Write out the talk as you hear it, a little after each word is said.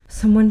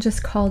Someone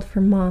just called for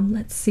Mom.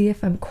 Let's see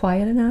if I'm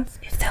quiet enough.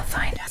 If they'll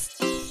find us.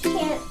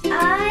 Can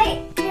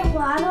I get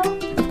waddle?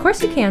 Of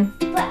course you can.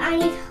 But I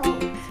need help.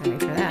 Sorry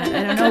for that.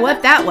 I don't know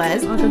what that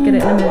was. I'll go get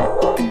it in a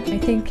minute. I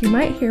think you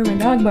might hear my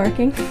dog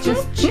barking. It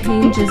just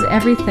changes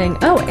everything.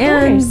 Oh,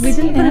 and we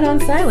didn't put it on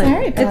silent.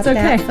 Sorry about it's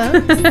okay.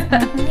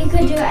 that, folks. You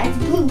could do it as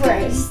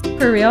bloopers.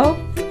 For real?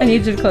 I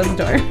need you to close the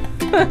door.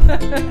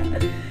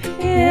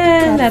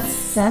 And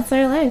that's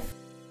our life.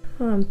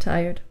 Oh, I'm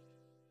tired.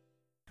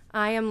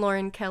 I am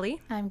Lauren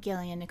Kelly. I'm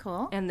Gillian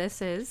Nicole. And this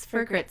is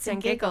For Grits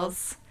and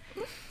Giggles.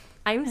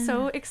 I'm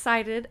so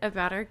excited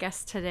about our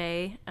guest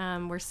today.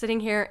 We're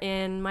sitting here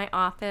in my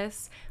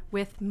office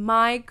with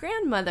my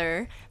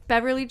grandmother,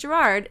 Beverly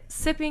Jarrard,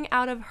 sipping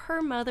out of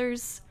her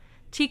mother's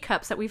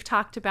teacups that we've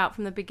talked about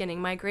from the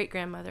beginning. My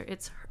great-grandmother.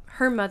 It's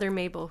her mother,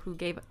 Mabel, who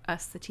gave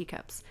us the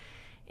teacups.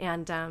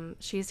 And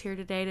she's here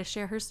today to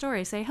share her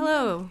story. Say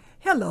hello.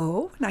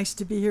 Hello. Nice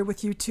to be here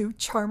with you two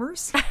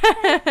charmers.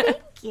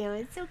 Thank you.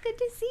 It's so good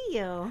to see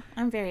you.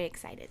 I'm very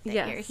excited that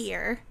Yes. you're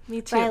here.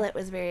 Me too. Violet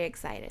was very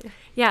excited.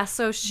 Yeah,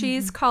 so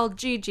she's called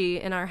Gigi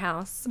in our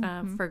house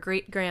for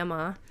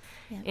great-grandma.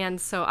 Yeah.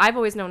 And so I've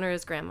always known her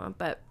as Grandma,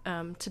 but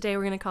today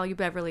we're going to call you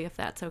Beverly if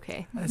that's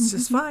okay. That's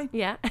just fine.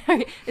 Yeah?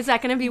 Is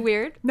that going to be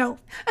weird? No.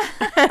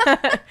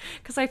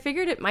 Because I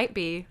figured it might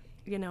be,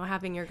 you know,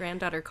 having your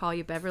granddaughter call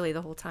you Beverly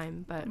the whole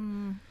time, but...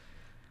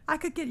 I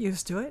could get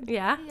used to it.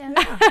 Yeah?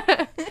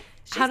 Yeah.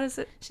 How does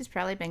it... She's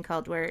probably been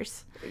called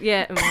worse.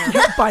 Yeah.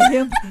 Well, By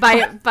him.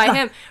 by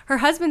him. Her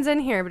husband's in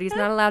here, but he's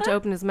not allowed to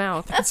open his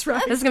mouth. That's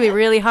right. This is going to be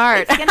really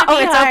hard. It's going to be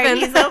hard. Open.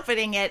 He's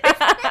opening it.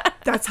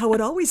 That's how it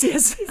always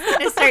is. He's going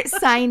to start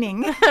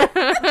signing.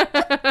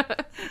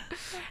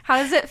 How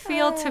does it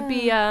feel to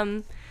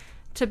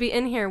be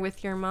in here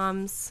with your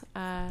mom's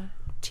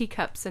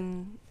teacups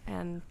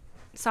and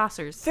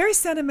saucers? Very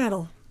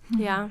sentimental.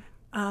 Yeah.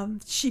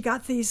 She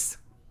got these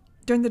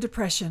during the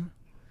Depression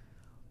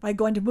by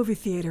going to movie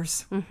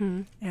theaters.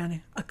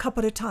 And a cup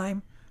at a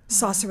time,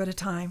 saucer at a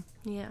time.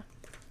 Yeah.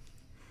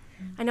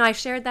 I know I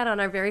shared that on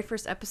our very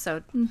first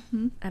episode.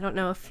 I don't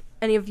know if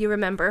any of you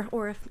remember,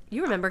 or if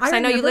you remember, because I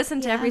know you remember.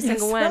 listen to every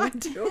single Yes, one. I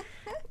do.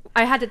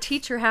 I had to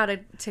teach her how to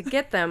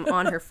get them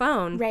on her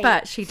phone, Right.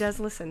 but she does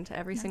listen to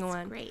every single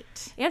one.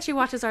 Great. And she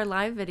watches our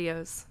live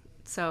videos,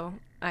 so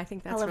I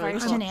think that's All of really our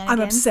cool. shenanigans. I'm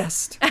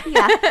obsessed.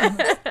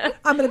 Yeah.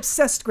 I'm an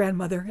obsessed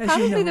grandmother, as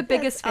Probably you know. the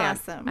biggest fan,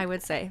 That's awesome. I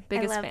would say.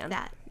 Biggest I love fan.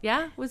 that.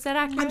 Yeah? Was that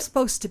accurate? I'm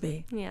supposed to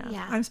be. Yeah.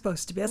 Yeah. I'm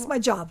supposed to be. That's my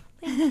job.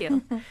 Thank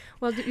you.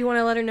 Well, do you want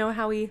to let her know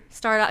how we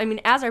started? I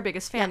mean, as our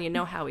biggest fan, you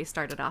know how we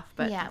started off,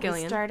 but Yeah,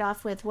 Gillian. we start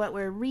off with what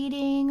we're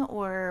reading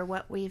or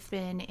what we've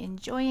been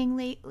enjoying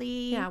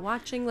lately. Yeah,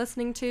 watching,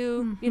 listening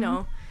to, you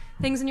know,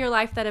 things in your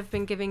life that have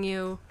been giving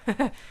you...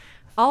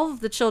 All of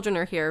the children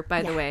are here,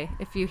 by the way.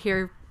 If you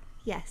hear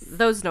Yes.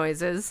 those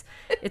noises,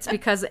 it's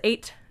because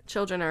 8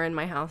 children are in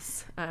my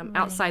house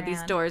outside these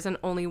around. doors, and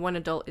only one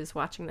adult is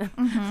watching them.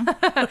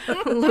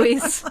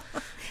 Luis,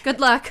 good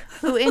luck.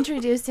 Who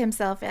introduced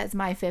himself as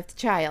my 5th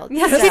child.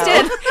 Yes, so. he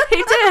did.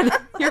 He did.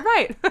 You're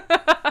right.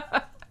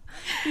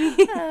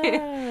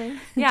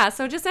 Yeah,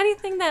 so just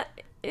anything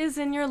that is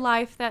in your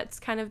life that's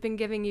kind of been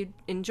giving you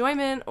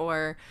enjoyment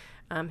or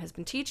has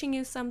been teaching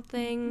you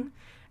something.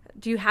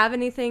 Do you have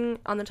anything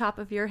on the top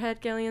of your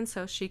head, Gillian,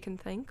 so she can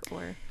think?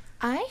 Or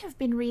I have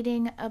been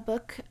reading a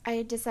book.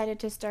 I decided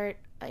to start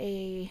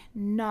a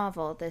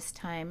novel this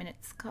time, and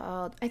it's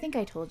called, I think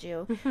I told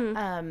you,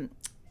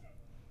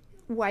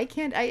 why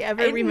can't I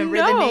ever remember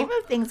the name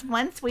of things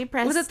once we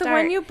press was it the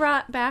start? one you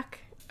brought back,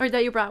 or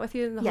that you brought with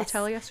you in the Yes.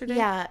 hotel yesterday?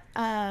 Yeah.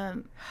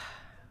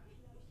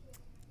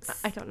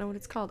 I don't know what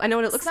it's called. I know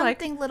what it looks like.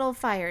 Something Little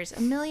Fires.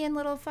 A million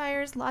little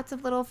fires, lots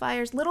of little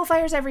fires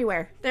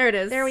everywhere. There it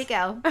is. There we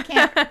go.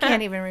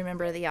 Can't even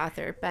remember the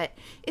author, but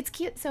it's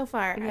cute so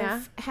far.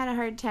 Yeah. I've had a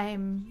hard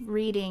time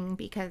reading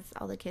because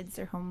all the kids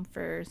are home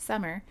for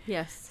summer.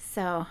 Yes.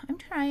 So I'm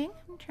trying.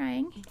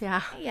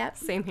 Yeah. Yep.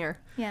 Same here.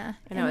 Yeah.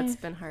 I know And it's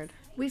been hard.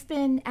 We've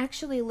been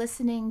actually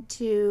listening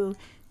to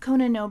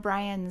Conan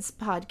O'Brien's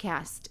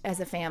podcast as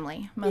a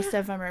family. Most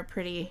of them are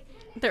pretty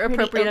They're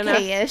appropriate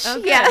okay-ish. enough.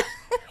 Oh, Yeah.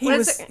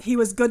 He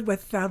was good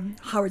with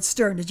Howard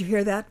Stern. Did you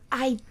hear that?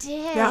 I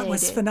did. That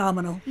was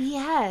phenomenal.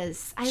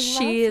 Yes. I love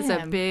She is a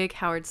him. big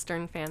Howard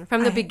Stern fan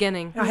from the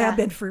beginning. I have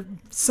been for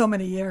so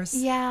many years.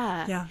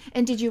 Yeah. Yeah.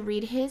 And did you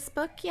read his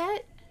book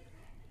yet?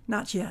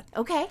 Not yet.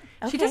 Okay.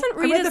 She doesn't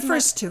read I read as the much-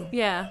 first 2.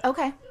 Yeah.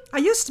 Okay. I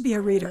used to be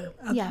a reader,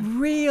 a Yeah.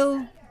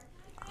 real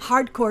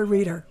hardcore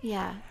reader.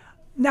 Yeah.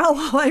 Now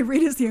all I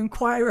read is the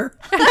Inquirer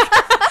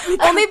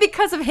Only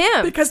because of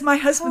him. because my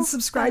husband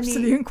subscribes to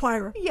funny. the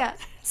Inquirer. Yeah.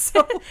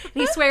 So,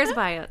 He swears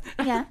by it.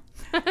 Yeah.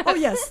 oh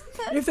yes,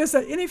 if there's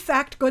any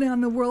fact going on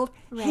in the world,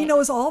 he Right.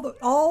 knows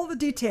all the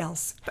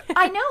details.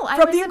 I know. I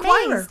From was the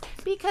Inquirer. amazed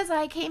because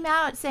I came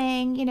out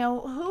saying, you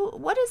know,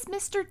 what is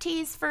Mr.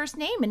 T's first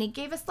name? And he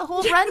gave us the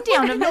whole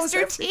rundown of knows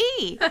Mr.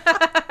 T.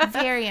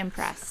 Very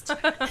impressed.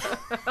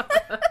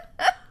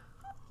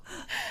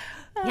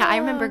 Yeah, I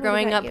remember What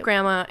growing about up, you?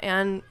 Grandma,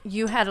 and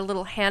you had a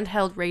little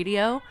handheld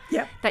radio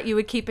Yep. that you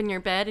would keep in your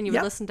bed, and you would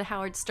Yep. listen to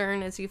Howard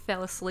Stern as you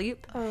fell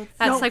asleep. Oh,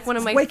 That's No, like one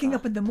of my waking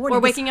up in the morning. or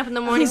waking up in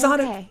the morning. He's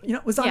on Okay. it.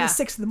 It was on Yeah. at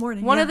 6 in the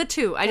morning. One yeah. of the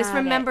two. I just Got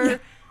it. remember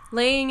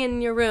laying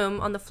in your room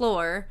on the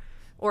floor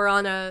or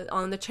on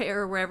the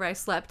chair or wherever I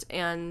slept,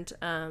 and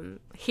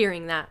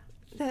hearing that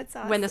That's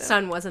awesome. when the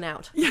sun wasn't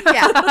out.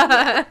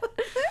 Yeah.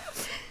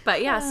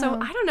 But yeah, so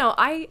I don't know.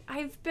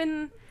 I've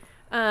been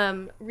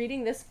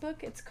reading this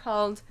book. It's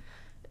called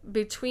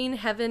Between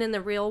Heaven and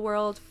the Real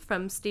World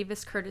from Stephen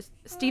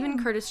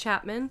Curtis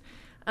Chapman.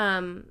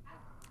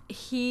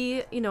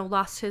 He,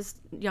 lost his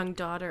young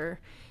daughter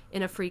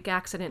in a freak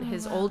accident.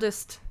 His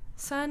oldest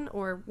son,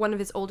 or one of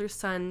his older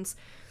sons,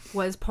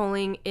 was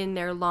pulling in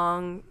their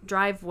long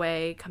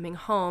driveway coming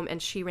home,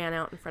 and she ran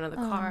out in front of the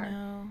car.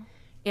 No.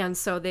 And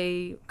so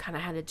they kind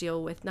of had to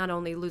deal with not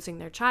only losing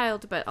their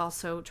child, but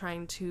also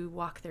trying to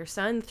walk their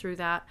son through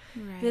that.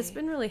 And it's Right.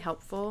 been really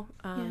helpful,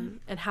 and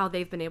how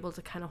they've been able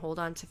to kind of hold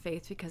on to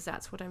faith, because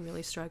that's what I'm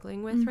really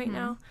struggling with right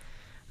now.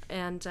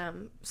 And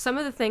some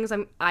of the things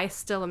I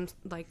still am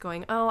like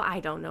going, oh, I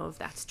don't know if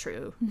that's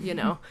true,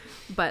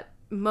 but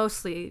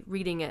mostly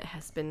reading it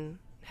has been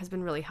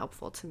really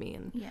helpful to me,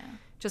 and Yeah.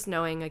 just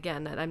knowing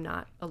again that I'm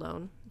not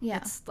alone. Yeah.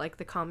 It's like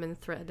the common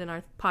thread in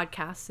our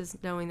podcast is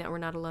knowing that we're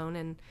not alone,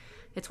 and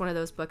it's one of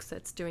those books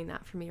that's doing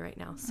that for me right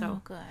now. So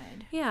Oh,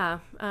 good. yeah,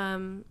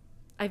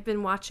 I've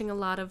been watching a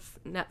lot of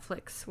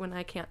Netflix when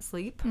I can't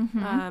sleep.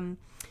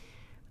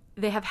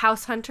 They have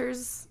House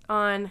Hunters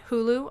on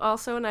Hulu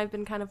also, and I've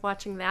been kind of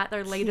watching that.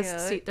 Their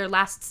their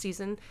last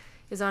season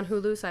is on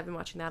Hulu, so I've been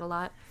watching that a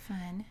lot.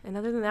 Fun. And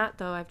other than that,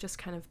 though, I've just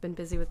kind of been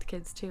busy with the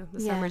kids too.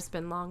 The Yeah. summer's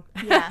been long.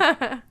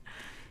 Yeah.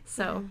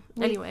 So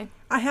anyway,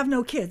 I have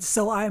no kids,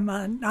 so I'm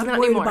not not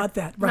worried anymore. about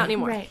that. Not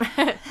anymore. Right.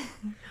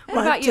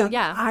 What about you? But,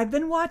 Yeah. I've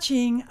been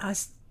watching a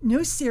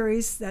new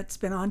series that's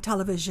been on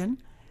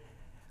television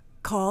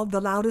called The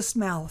Loudest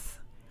Mouth,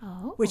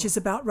 Oh. which is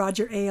about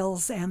Roger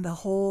Ailes and the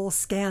whole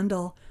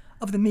scandal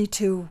of the Me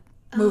Too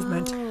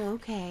movement. Oh,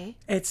 okay.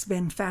 It's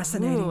been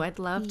fascinating. Ooh, I'd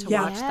love to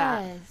Yeah. watch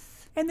that.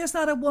 Yes. And there's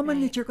not a woman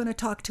Right. that you're going to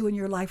talk to in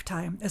your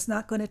lifetime that's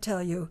not going to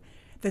tell you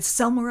that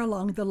somewhere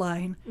along the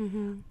line,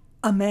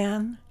 a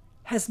man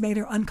has made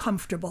her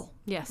uncomfortable.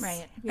 Yes.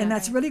 Right. And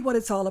that's really what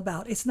it's all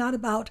about. It's not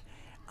about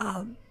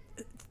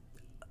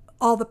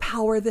all the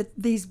power that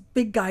these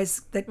big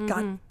guys that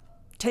got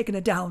taken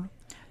it down.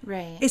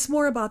 Right. It's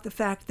more about the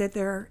fact that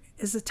there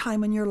is a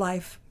time in your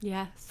life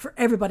Yes. for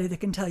everybody that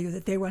can tell you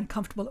that they were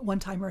uncomfortable at one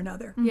time or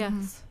another.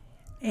 Yes.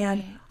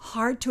 And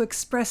hard to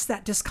express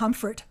that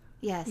discomfort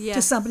yes. Yeah.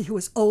 to somebody who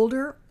is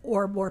older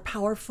or more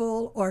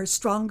powerful or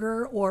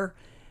stronger or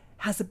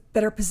has a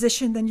better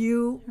position than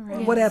you or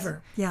Right.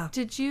 whatever. Yeah.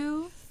 Did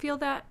you feel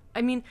that?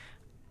 I mean,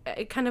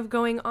 kind of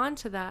going on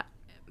to that,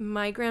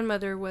 my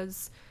grandmother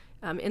was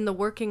in the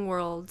working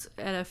world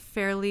at a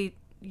fairly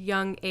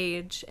young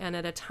age and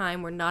at a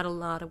time where not a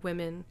lot of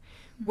women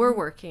were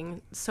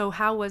working. So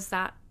how was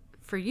that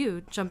for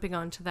you, jumping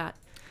onto that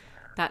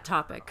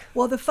topic?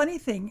 Well, the funny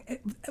thing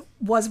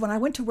was when I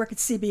went to work at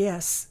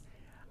CBS,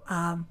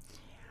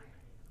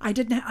 I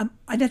didn't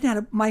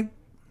have my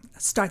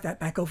start that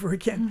back over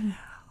again.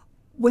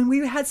 When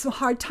we had some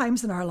hard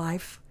times in our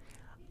life,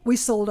 we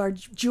sold our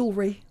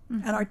jewelry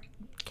and our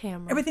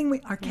Camera.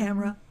 everything, our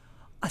camera,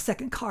 a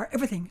second car,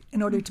 everything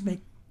in order to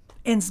make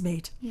ends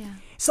meet. Yeah.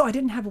 So I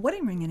didn't have a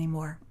wedding ring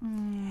anymore.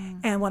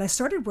 And when I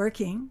started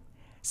working,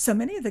 so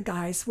many of the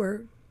guys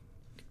were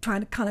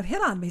trying to kind of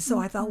hit on me. So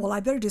I thought, well, I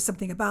better do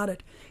something about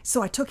it.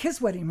 So I took his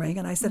wedding ring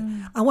and I said,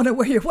 I want to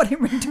wear your wedding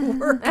ring to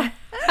work.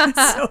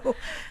 So,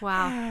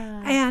 Wow.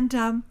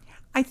 and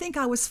I think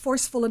I was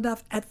forceful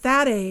enough at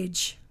that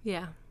age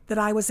Yeah. that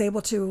I was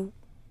able to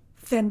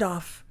fend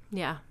off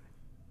Yeah.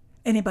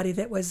 anybody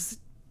that was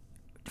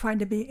trying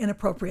to be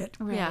inappropriate.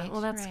 Right. Yeah.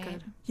 Well, that's right.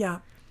 good. Yeah.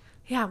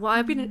 Yeah, well,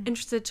 I've been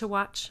interested to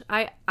watch.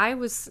 I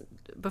was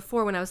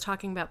before when I was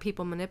talking about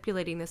people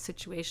manipulating this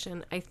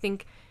situation. I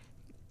think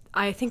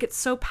it's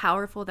so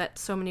powerful that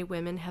so many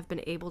women have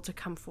been able to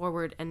come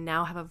forward and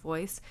now have a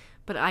voice.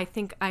 But I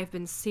think I've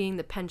been seeing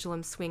the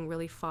pendulum swing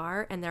really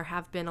far, and there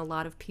have been a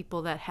lot of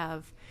people that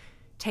have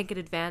taken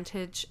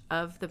advantage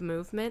of the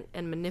movement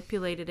and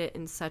manipulated it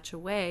in such a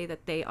way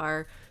that they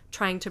are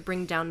trying to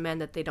bring down men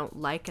that they don't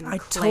like and I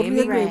claiming totally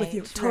agree Right, with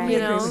you. Totally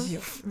right. You agree know?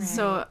 with you.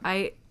 So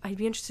I'd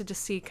be interested to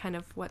see kind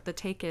of what the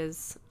take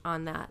is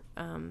on that.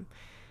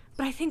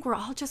 But I think we're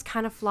all just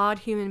kind of flawed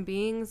human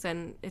beings,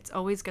 and it's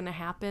always going to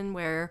happen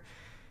where,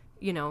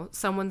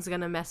 someone's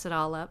going to mess it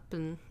all up.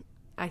 And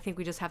I think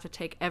we just have to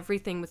take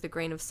everything with a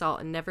grain of salt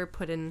and never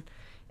put in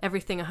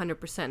everything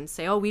 100% and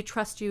say, oh, we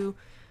trust you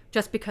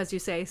just because you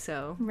say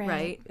so,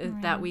 right?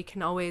 That we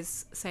can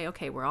always say,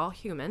 okay, we're all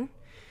human.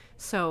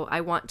 So I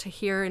want to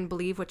hear and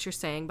believe what you're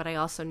saying, but I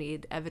also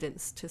need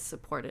evidence to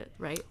support it,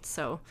 right?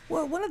 So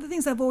Well, one of the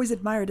things I've always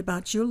admired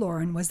about you,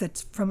 Lauren, was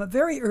that from a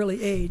very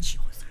early age,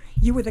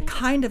 you were the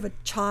kind of a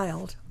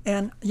child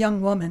and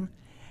young woman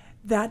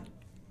that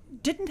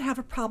didn't have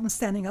a problem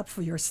standing up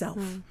for yourself.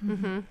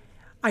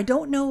 I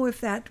don't know if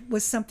that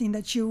was something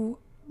that you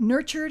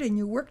nurtured and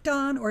you worked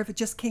on, or if it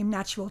just came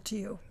natural to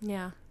you?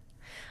 Yeah.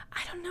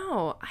 I don't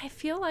know. I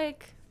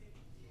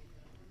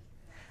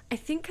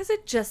think because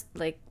it just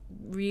like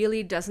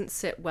really doesn't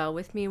sit well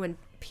with me when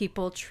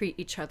people treat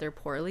each other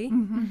poorly,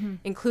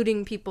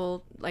 including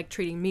people like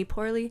treating me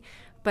poorly.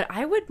 But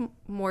I would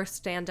more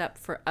stand up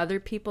for other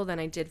people than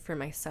I did for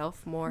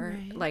myself more,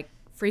 like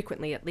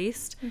frequently at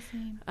least.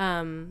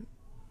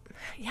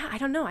 Yeah, I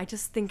don't know. I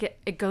just think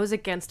it goes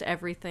against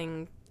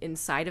everything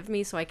inside of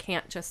me, so I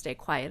can't just stay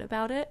quiet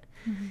about it.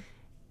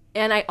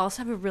 And I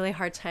also have a really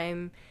hard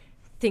time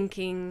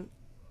thinking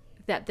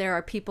that there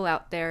are people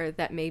out there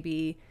that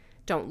maybe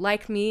don't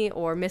like me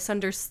or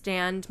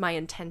misunderstand my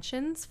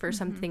intentions for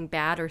something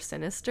bad or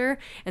sinister.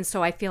 And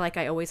so I feel like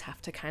I always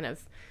have to kind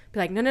of be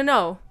like,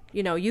 no,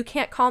 you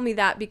can't call me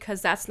that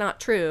because that's not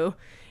true.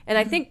 And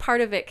I think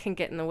part of it can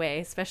get in the way,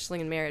 especially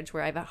in marriage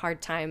where I have a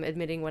hard time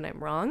admitting when I'm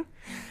wrong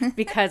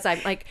because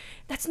I'm like,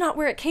 that's not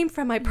where it came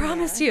from. I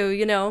promise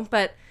you,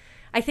 but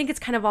I think it's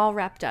kind of all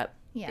wrapped up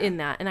in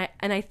that.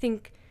 And I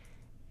think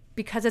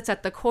because it's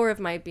at the core of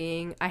my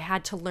being, I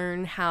had to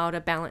learn how to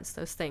balance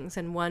those things.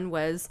 And one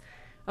was,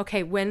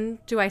 okay, when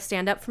do I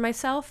stand up for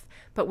myself?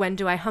 But when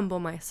do I humble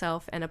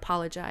myself and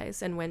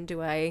apologize? And when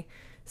do I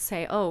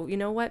say, oh, you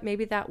know what?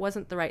 Maybe that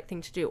wasn't the right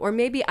thing to do. Or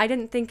maybe I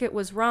didn't think it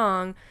was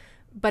wrong,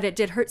 but it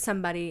did hurt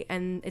somebody,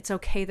 and it's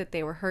okay that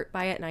they were hurt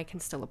by it, and I can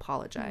still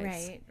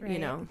apologize.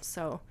 Right.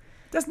 So.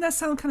 Doesn't that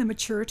sound kind of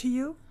mature to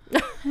you?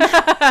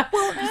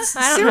 Well,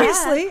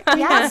 seriously, I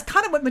mean, that's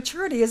kind of what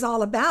maturity is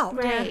all about.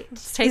 Right.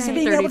 It's taken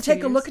being able to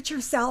take 32 a look years. at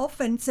yourself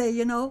and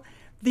say,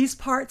 these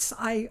parts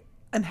I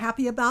am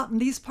happy about, and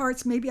these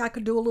parts maybe I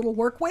could do a little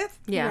work with.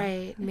 Yeah.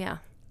 Right. Yeah.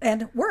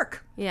 And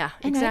work. Yeah,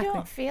 And exactly. I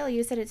don't feel,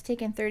 you said it's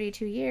taken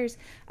 32 years.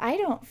 I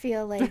don't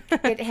feel like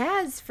it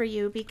has for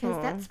you because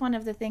that's one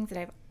of the things that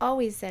I've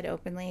always said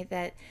openly,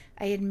 that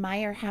I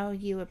admire how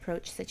you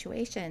approach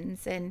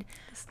situations. And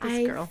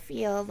I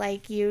feel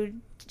like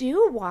you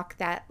do walk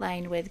that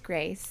line with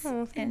grace.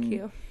 Oh, thank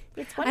you.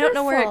 It's I don't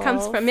know where it comes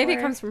wonderful from. Maybe it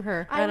for- comes from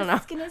her. I don't know. I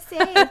was going to say,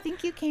 I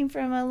think you came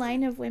from a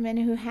line of women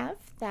who have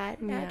that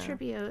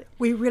attribute.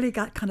 We really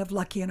got kind of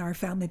lucky in our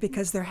family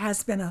because there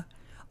has been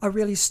a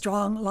really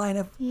strong line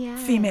of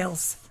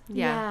females,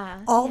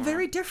 Yeah. all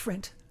very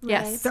different.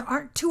 Yes. There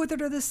aren't two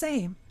that are the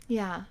same,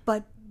 Yeah.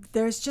 but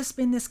there's just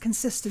been this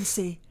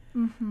consistency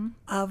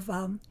of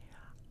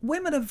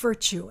women of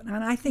virtue, and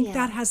I think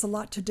that has a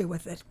lot to do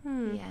with it.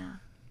 Yeah.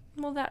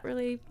 Well, that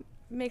really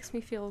makes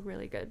me feel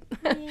really good.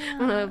 I'm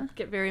going to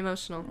get very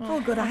emotional. Oh,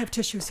 good, I have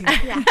tissues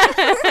here.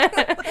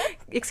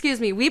 Excuse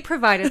me, we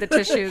provided the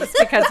tissues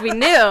because we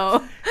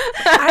knew.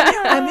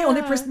 I'm the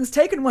only person that's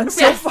taken one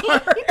so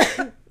far.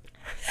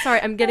 Sorry,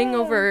 I'm getting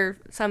over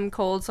some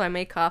cold, so I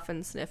may cough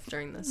and sniff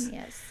during this.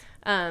 Yes.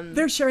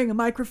 They're sharing a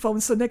microphone,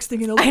 so next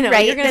thing you know, I know.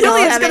 Right. You're gonna Then know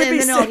I'll it's have gonna it, be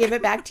and then I'll sick. give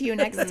it back to you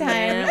next time.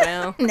 Yeah,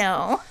 well,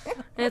 No.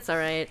 it's all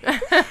right.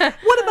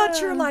 What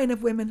about your line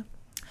of women?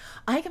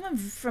 I come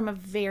from a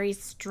very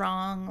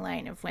strong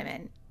line of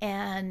women,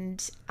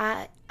 and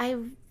I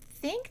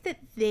think that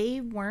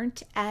they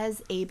weren't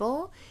as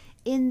able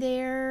in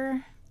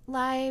their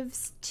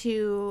lives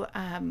to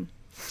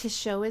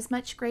show as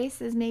much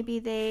grace as maybe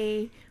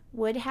they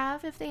would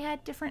have if they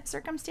had different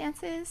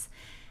circumstances.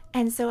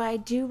 And so I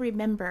do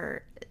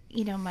remember,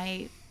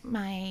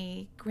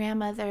 my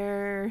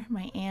grandmother,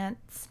 my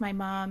aunts, my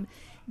mom,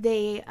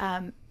 they're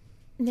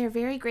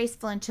very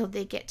graceful until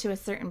they get to a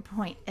certain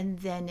point, and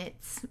then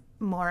it's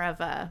more of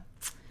a,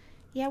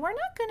 we're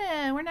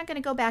not gonna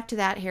go back to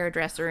that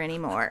hairdresser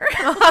anymore.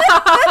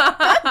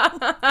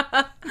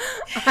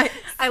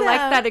 I like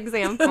that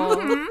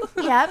example.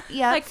 Yep.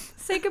 Like,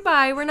 say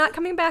goodbye. We're not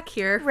coming back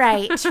here.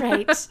 Right.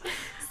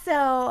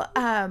 So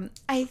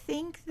I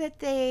think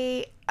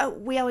that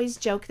we always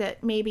joke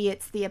that maybe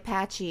it's the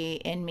Apache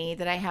in me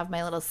that I have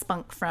my little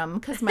spunk from,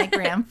 because my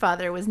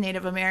grandfather was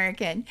Native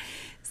American.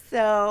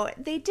 So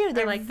they do.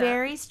 They're like that.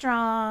 very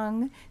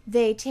strong.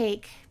 They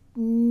take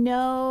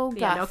no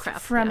guff crap,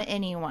 from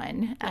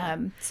anyone.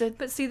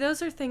 But see,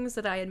 those are things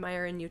that I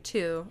admire in you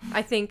too.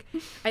 I think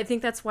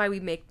that's why we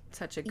make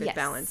such a good Yes.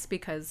 balance,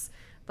 because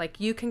like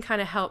you can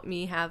kind of help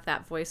me have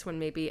that voice when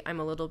maybe I'm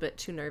a little bit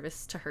too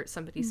nervous to hurt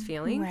somebody's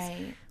feelings,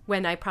 Right.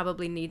 when I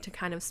probably need to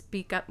kind of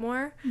speak up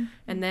more.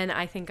 And then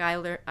I think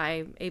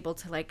I'm able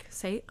to like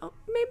say, oh,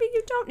 maybe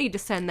you don't need to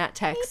send that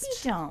text.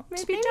 Maybe don't.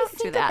 Maybe don't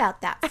think do that.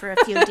 about that for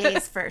a few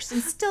days first,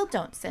 and still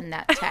don't send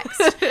that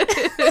text.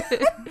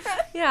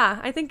 Yeah,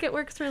 I think it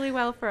works really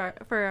well for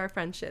our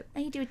friendship.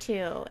 I do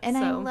too, and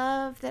I So-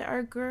 love that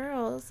our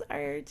girls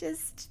are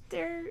just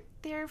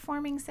they're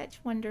forming such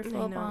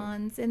wonderful know.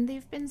 bonds, and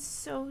they've been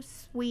so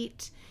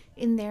sweet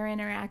in their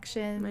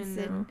interactions.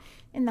 And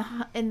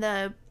in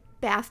the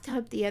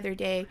bathtub the other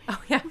day,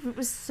 Oh yeah. it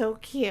was so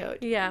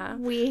cute. Yeah.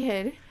 We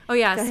had Oh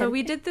yeah, Go so ahead.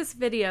 we did this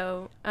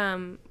video,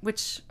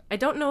 which I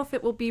don't know if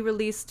it will be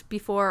released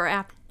before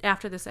or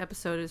after this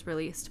episode is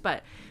released,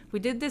 but we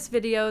did this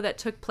video that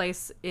took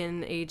place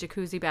in a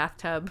jacuzzi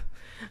bathtub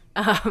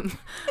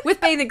with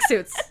bathing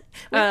suits.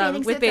 with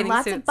bathing suits and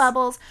lots of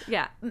bubbles.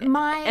 Yeah,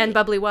 My and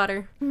bubbly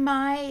water.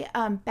 My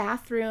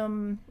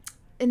bathroom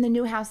in the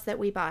new house that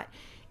we bought.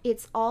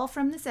 It's all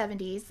from the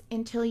 70s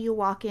until you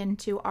walk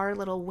into our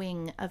little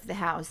wing of the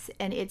house,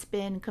 and it's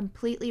been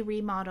completely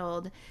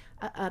remodeled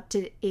up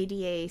to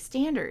ADA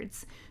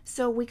standards.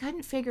 So we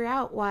couldn't figure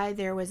out why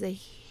there was a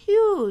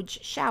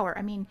huge shower.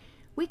 I mean,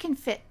 we can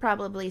fit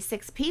probably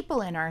 6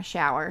 people in our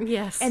shower.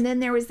 Yes. And then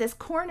there was this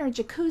corner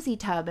jacuzzi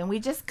tub, and we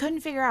just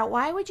couldn't figure out,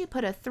 why would you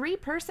put a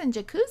 3-person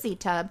jacuzzi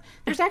tub?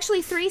 There's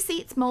actually 3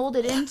 seats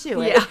molded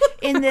into it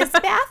in this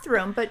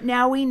bathroom. But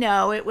now we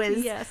know it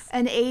was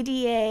an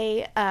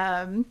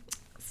ADA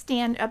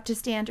stand up to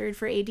standard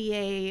for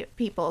ADA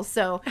people.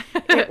 So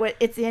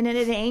it's in at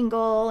an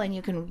angle, and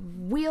you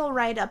can wheel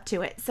right up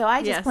to it. So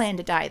I just plan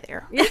to die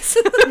there. Yes.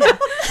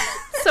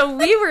 So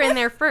we were in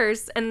there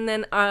first, and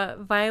then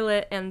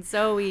Violet and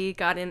Zoe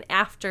got in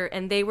after,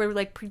 and they were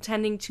like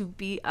pretending to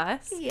be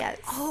us. Yes.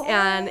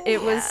 And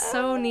it was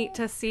so neat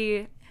to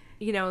see,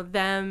 you know,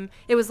 them.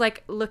 It was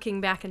like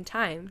looking back in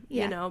time,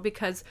 you know,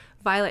 because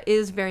Violet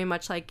is very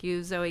much like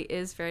you. Zoe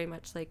is very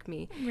much like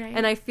me. Right.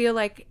 And I feel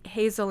like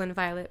Hazel and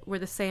Violet were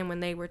the same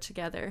when they were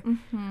together,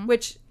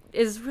 which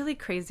is really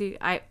crazy.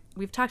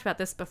 We've talked about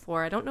this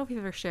before. I don't know if we've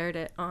ever shared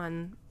it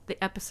on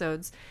the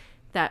episodes,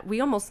 that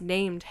we almost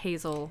named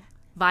Hazel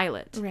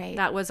Violet. Right.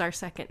 That was our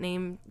second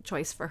name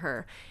choice for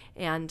her.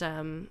 And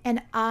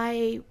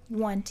I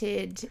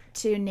wanted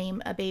to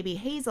name a baby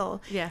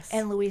Hazel. Yes.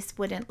 And Luis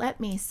wouldn't let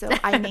me, so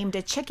I named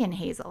a chicken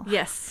Hazel.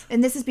 yes.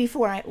 And this is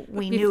before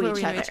we knew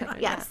each other. Yeah.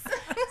 Yes.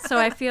 So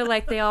I feel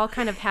like they all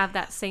kind of have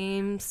that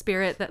same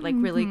spirit that like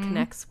really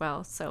connects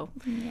well. So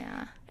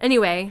Yeah.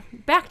 anyway,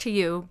 back to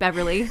you,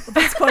 Beverly.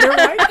 That's quite all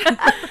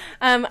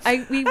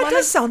right. We That want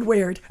does sound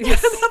weird. back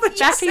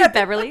to you,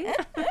 Beverly.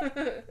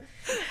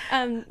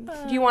 Do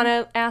you want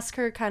to ask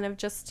her kind of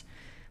just?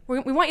 We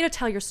want you to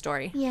tell your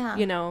story. Yeah.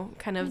 You know,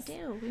 kind We of.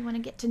 do. We want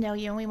to get to know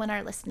you, and we want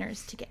our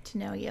listeners to get to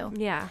know you.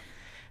 Yeah.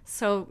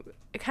 So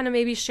kind of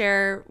maybe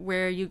share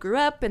where you grew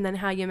up, and then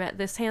how you met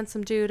this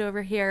handsome dude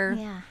over here.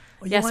 Yeah.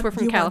 Well, Yes, we're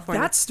from you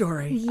California. Want that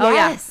story. Oh,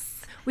 yeah.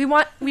 Yes. We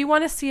want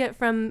to see it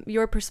from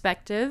your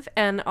perspective,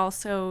 and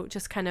also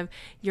just kind of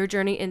your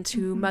journey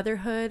into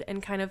motherhood,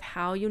 and kind of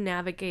how you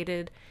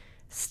navigated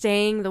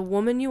staying the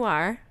woman you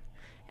are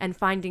and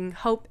finding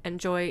hope and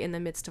joy in the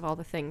midst of all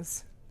the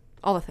things.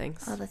 All the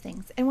things. All the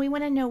things. And we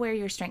want to know where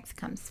your strength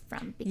comes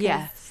from, because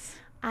Yes.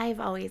 I've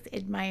always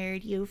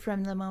admired you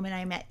from the moment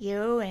I met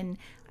you, and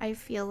I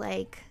feel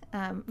like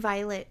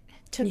Violet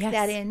took Yes.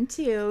 that in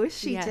too.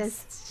 She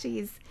Yes.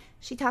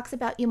 she talks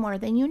about you more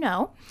than you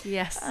know.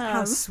 Yes.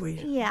 How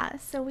sweet. Yeah,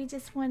 so we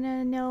just want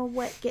to know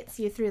what gets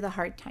you through the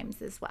hard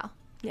times as well.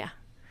 Yeah.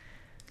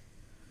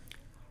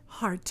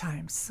 Hard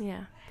times.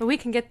 Yeah. But we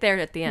can get there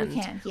at the end. can.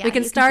 Yeah, we can you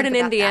can start think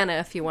in about Indiana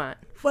if you want.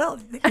 Well,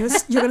 you're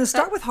going to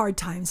start with hard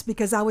times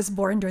because I was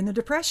born during the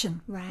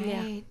Depression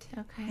Right.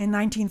 Okay. in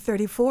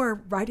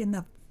 1934, right in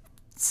the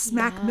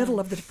smack middle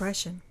of the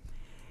Depression.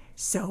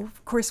 So,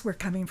 of course, we're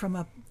coming from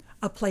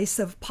a place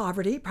of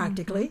poverty,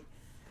 practically.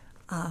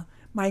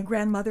 My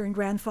grandmother and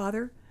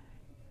grandfather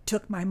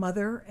took my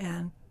mother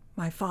and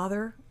my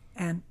father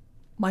and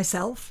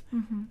myself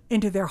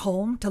into their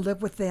home to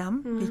live with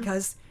them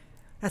because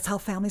that's how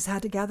families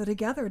had to gather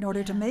together in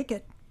order to make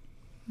it.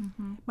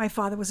 My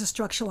father was a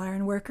structural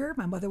iron worker.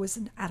 My mother was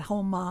an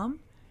at-home mom.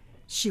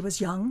 She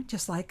was young,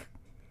 just like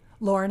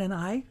Lauren and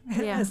I,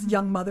 as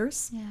young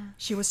mothers. Yeah.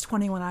 She was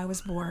 20 when I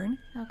was born.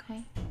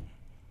 Okay.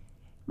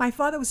 My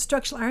father was a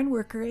structural iron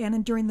worker,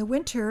 and during the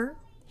winter,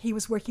 he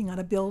was working on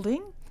a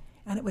building,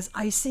 and it was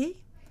icy,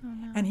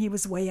 and he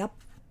was way up,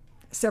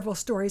 several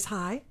stories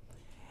high,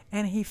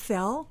 and he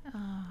fell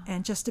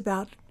and just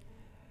about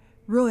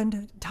ruined the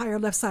entire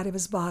left side of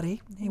his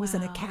body. He was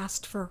in a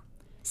cast for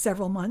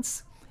several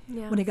months.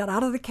 Yeah. When he got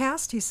out of the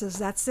cast, he says,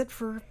 that's it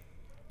for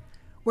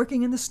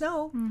working in the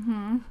snow.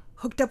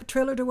 Hooked up a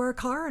trailer to our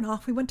car, and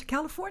off we went to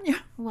California.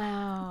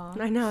 Wow.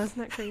 I know, isn't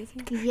that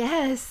crazy?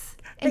 Yes.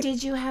 And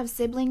did you have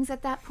siblings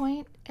at that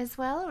point as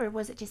well, or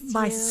was it just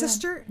My you?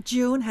 sister,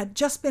 June, had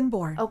just been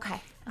born.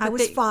 Okay. I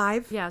was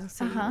 5, Yeah.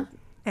 So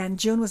and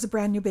June was a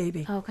brand new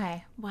baby.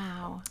 Okay.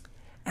 Wow.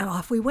 And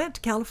off we went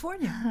to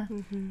California.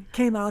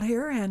 Came out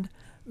here and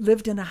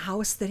lived in a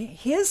house that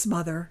his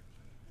mother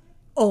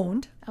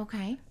owned.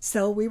 Okay.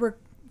 So we were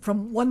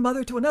from one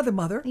mother to another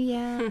mother.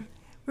 Yeah.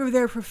 We were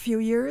there for a few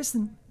years,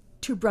 and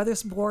 2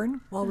 brothers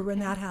born while we were in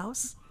that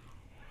house.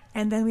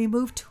 And then we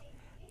moved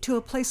to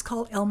a place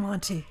called El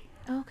Monte.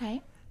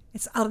 Okay.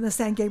 It's out in the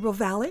San Gabriel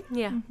Valley.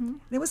 yeah.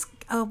 It was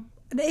an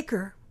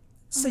acre.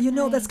 So you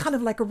know that's kind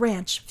of like a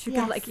ranch. If you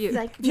Yes, got like you.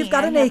 Like If you've me,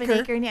 got I an have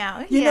acre,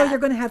 now. you know you're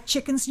going to have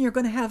chickens, and you're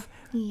going to have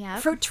Yep.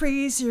 fruit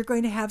trees, you're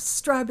going to have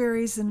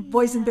strawberries and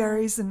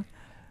boysenberries and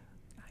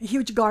a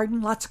huge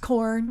garden, lots of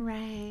corn,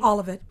 Right. all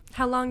of it.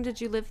 How long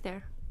did you live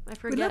there? I We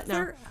forget lived now.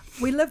 there.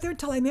 We lived there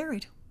until I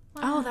married.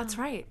 Oh, that's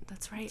right.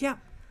 That's right. Yeah.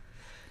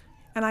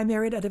 And I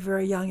married at a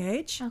very young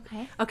age.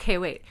 Okay. Okay,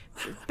 wait.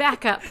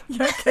 Back up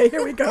Okay,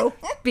 here we go.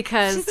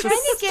 because She's the trying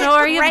to get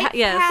story right of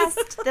yes,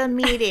 past the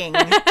meeting,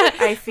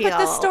 I feel. but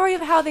the story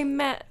of how they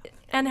met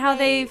and how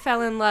they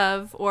fell in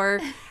love, or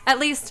at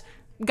least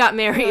got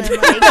married.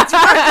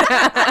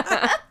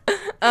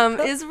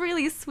 is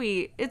really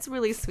sweet. It's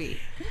really sweet.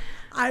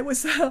 I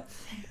was,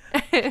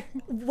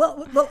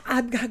 well,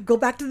 I'm going to go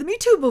back to the Me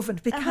Too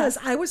movement because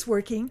I was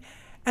working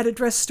at a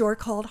dress store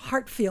called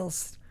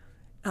Hartfield's.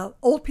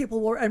 Old people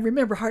wore, and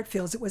remember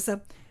Hartfield's, it was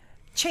a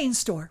chain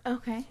store.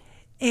 Okay.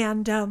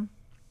 And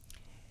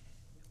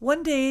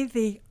one day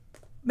the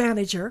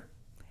manager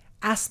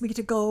asked me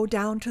to go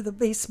down to the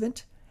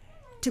basement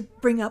to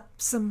bring up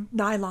some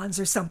nylons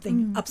or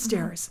something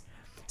upstairs.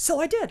 So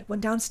I did,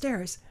 went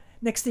downstairs.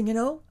 Next thing you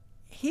know,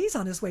 he's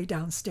on his way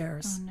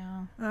downstairs. Oh,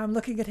 no. I'm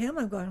looking at him,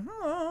 I'm going,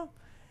 oh.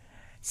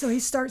 So he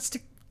starts to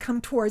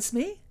come towards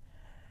me,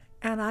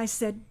 and I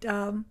said,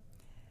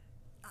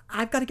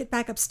 I've got to get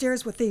back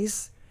upstairs with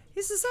these.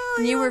 He says, oh,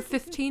 And you yeah. were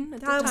 15 at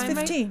the time, I was right?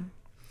 15.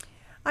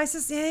 I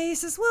says, yeah. He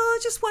says, well,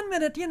 just 1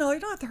 minute, you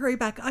don't have to hurry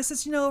back. I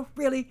says,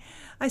 really,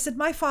 I said,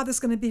 my father's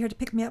going to be here to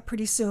pick me up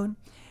pretty soon.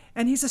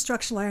 And he's a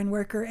structural iron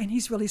worker, and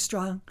he's really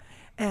strong.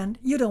 And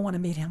you don't want to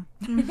meet him.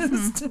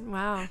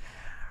 Wow.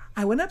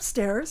 I went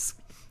upstairs,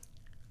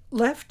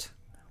 left,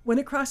 went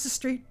across the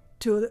street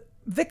to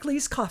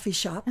Vickley's coffee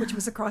shop, which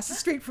was across the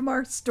street from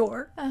our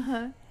store.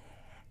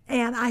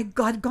 And I'd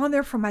gone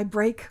there for my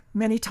break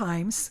many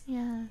times.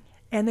 Yeah.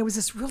 And there was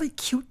this really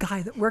cute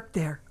guy that worked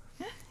there.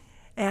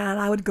 And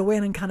I would go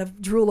in and kind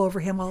of drool over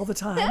him all the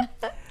time.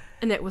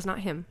 And it was not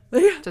him.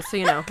 Just so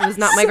you know. It was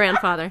not my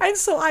grandfather. And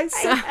so I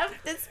said, I have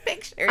this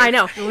picture. I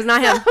know. It was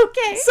not him.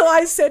 Okay. so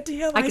I said to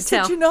him, I I could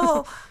said,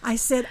 tell. I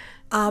said,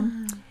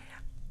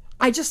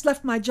 I just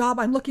left my job.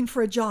 I'm looking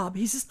for a job.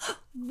 He says,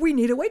 we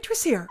need a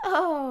waitress here.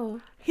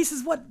 Oh. He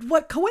says,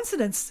 what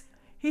coincidence?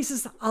 He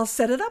says, I'll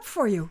set it up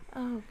for you.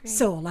 Oh, great.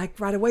 So like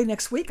right away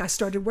next week, I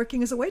started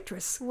working as a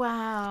waitress.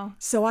 Wow.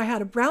 So I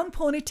had a brown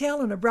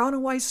ponytail and a brown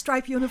and white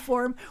striped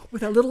uniform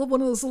with one of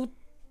those little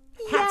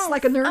hats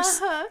like a nurse.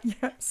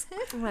 Yes.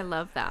 Oh, I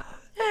love that.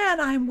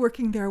 And I'm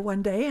working there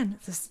one day, and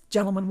this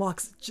gentleman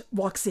walks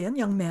in,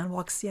 young man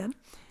walks in,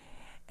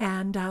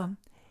 and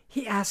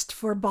he asked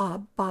for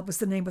Bob. Bob was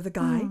the name of the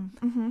guy.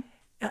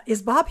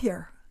 Is Bob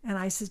here? And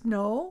I said,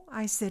 no.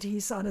 I said,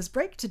 he's on his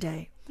break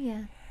today.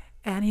 Yeah.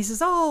 And he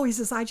says,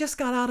 I just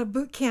got out of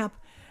boot camp,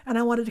 and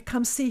I wanted to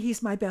come see.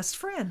 He's my best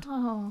friend.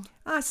 Oh.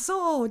 I says,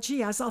 oh,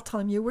 gee, I'll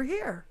tell him you were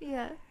here.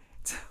 Yeah.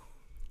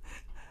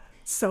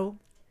 So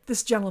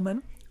this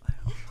gentleman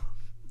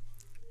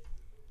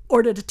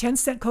ordered a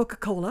 10-cent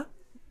Coca-Cola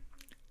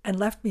and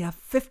left me a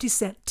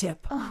 50-cent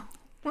tip. Oh.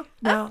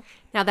 Now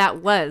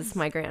that was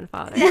my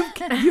grandfather.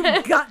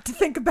 you've got to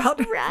think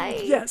about it.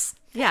 Right. Yes.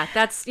 Yeah,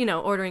 that's,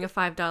 ordering a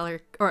 $5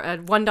 or a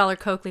 $1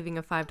 Coke, leaving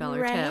a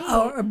 $5 Right. tip.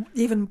 Or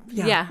even,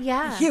 Yeah.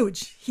 Yeah.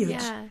 Huge.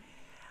 Yeah.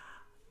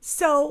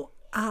 So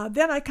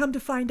then I come to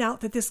find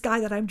out that this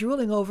guy that I'm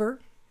drooling over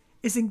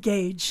is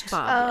engaged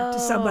Bob. to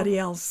somebody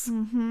else.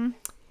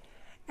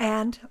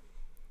 And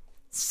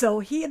so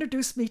he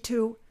introduced me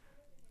to,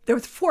 there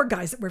were 4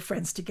 guys that were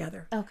friends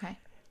together. Okay.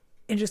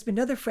 Introduced me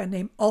to another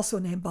friend also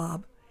named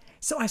Bob.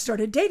 So I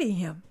started dating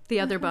him,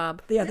 The other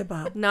Bob. the other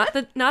Bob. Not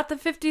the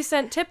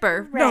 50-cent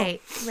tipper. Right.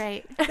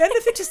 Right. Then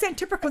the 50-cent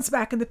tipper comes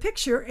back in the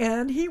picture,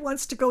 and he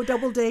wants to go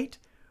double date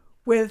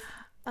with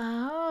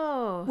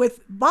Oh.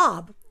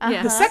 Bob,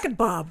 Uh-huh. the second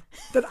Bob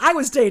that I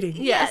was dating.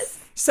 Yes.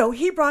 So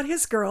he brought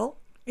his girl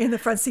in the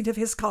front seat of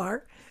his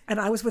car, and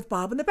I was with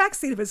Bob in the back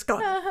seat of his car.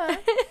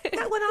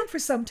 That went on for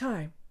some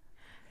time.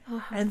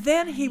 And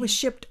then he was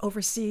shipped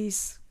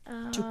overseas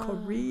to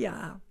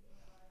Korea.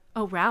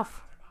 Oh,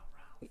 Ralph.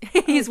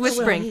 He's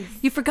whispering. please.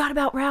 You forgot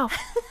about Ralph.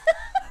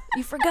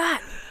 You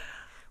forgot.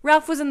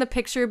 Ralph was in the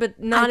picture, but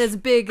not as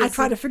big I as...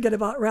 try to forget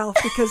about Ralph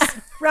because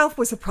Ralph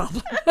was a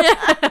problem.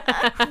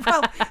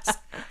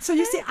 So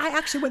you see, I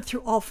actually went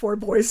through all 4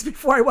 boys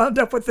before I wound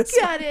up with this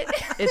one. Got it.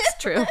 It's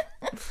true.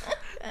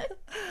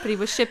 But he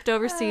was shipped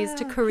overseas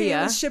to He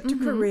Korea. was shipped to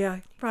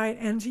Korea, right?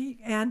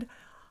 And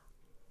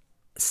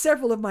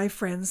several of my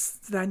friends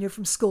that I knew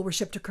from school were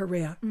shipped to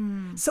Korea.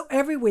 So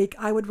every week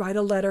I would write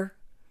a letter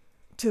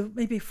to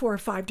maybe 4 or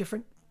 5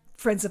 different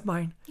friends of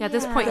mine. Yeah, at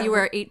this point, you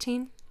were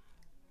 18?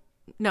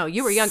 No,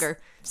 you were younger.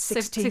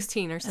 16.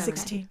 16 or 17.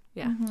 16.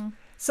 Yeah.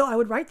 So I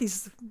would write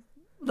these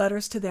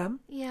letters to them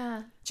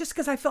Yeah. just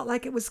because I felt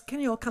like it was,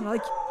 kind of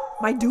like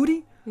my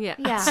duty Yeah.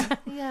 Yeah.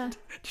 Yeah.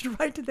 to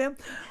write to them.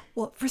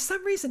 Well, for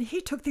some reason,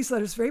 he took these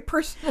letters very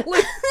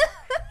personally.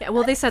 Yeah,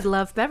 well, they said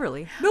love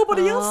Beverly.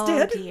 Nobody else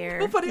did. Dear.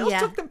 Nobody else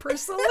Yeah. took them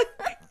personally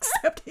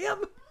except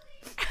him.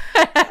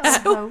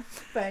 So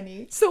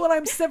funny. So when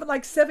I'm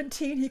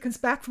 17, he comes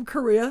back from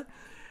Korea,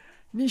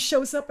 and he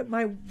shows up at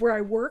where I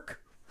work.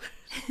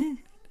 I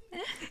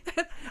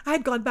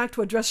had gone back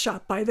to a dress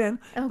shop by then,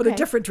 but a Okay.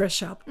 different dress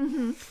shop.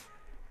 And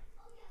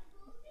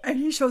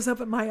he shows up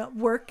at my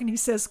work, and he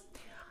says,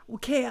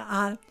 "Okay,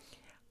 I'm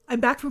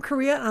back from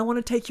Korea, and I want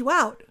to take you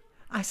out."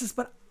 I says,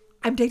 "But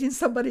I'm dating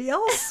somebody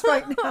else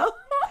right now."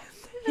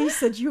 He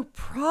said, "You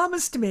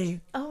promised me."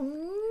 Oh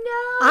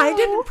no. I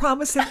didn't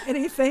promise him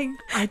anything.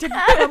 I didn't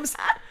promise,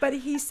 but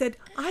he said,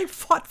 I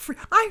fought for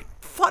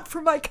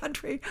my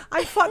country.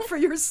 I fought for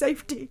your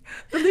safety.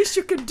 The least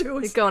you can do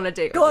is Go on a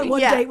date go with on me.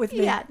 one Yeah. date with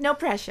me. Yeah. No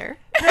pressure.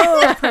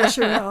 No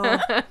pressure at all.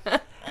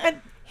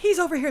 And He's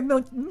over here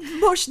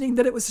motioning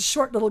that it was a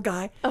short little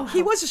guy.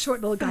 He was a short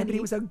little guy, but he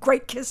was a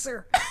great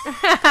kisser.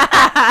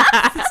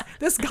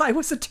 This guy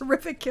was a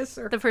terrific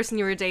kisser. The person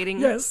you were dating.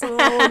 Yes. Oh,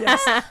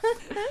 yes.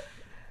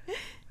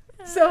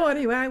 So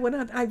anyway, I went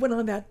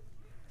on that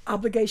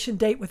obligation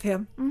date with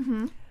him.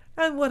 Mm-hmm.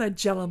 And what a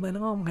gentleman.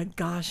 Oh, my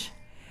gosh.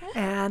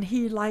 And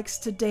he likes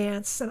to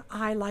dance, and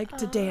I like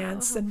to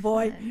dance. And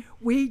boy,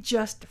 we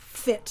just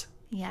fit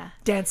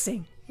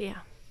dancing. Yeah.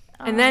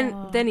 And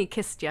then he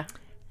kissed you.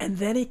 And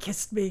then he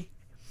kissed me.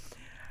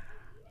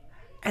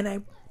 And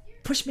I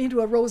pushed me into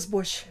a rose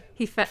bush.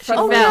 She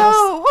fell.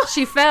 no.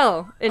 She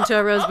fell into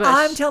a rose bush.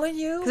 I'm telling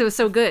you. Because it was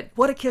so good.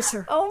 What a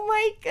kisser. Oh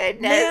my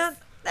goodness.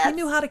 Man, he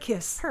knew how to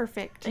kiss.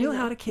 Perfect. Knew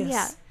how to kiss.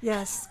 Yeah.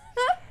 Yes.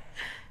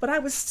 But I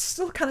was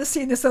still kind of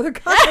seeing this other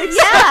guy.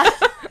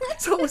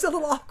 So it was a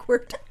little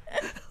awkward.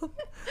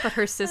 But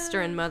her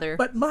sister and mother.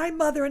 But my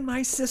mother and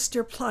my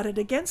sister plotted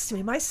against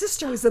me. My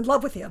sister was in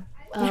love with him.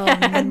 Oh,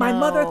 And my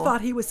mother no.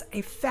 thought he was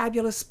a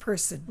fabulous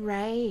person.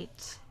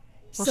 Right.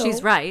 Well, So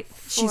she's right.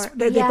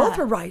 They both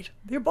were right.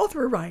 They both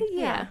were right.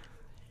 Yeah.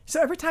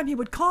 So every time he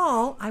would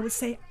call, I would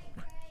say,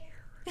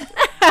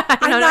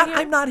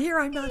 not here.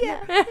 I'm not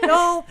here.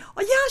 No.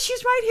 Oh, yeah,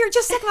 she's right here.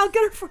 Just a second, I'll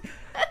get her for...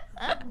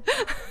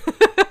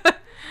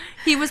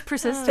 He was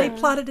persistent. They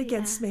plotted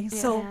against me.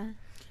 So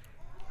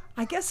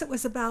I guess it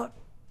was about...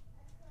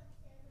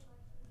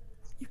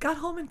 You got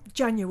home in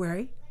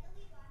January.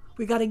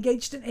 We got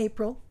engaged in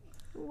April.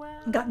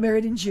 Wow. And got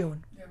married in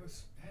June.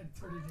 Had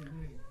 30-day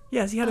leave.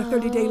 Yes, he had a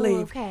 30-day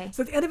leave. Okay.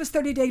 So at the end of his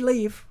 30-day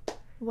leave,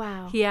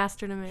 Wow. He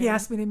asked her to marry. he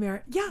asked me to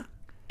marry. Yeah,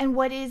 And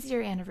what is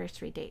your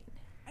anniversary date?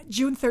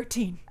 June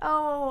 13.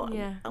 Oh,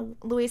 Yeah.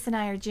 Luis and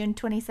I are June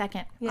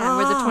 22nd. Yeah,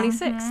 we're the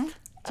 26th.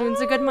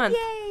 June's a good month.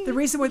 Yay. The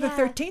reason we're the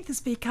 13th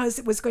is because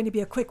it was going to be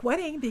a quick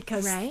wedding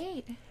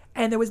Right.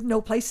 and there was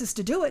no places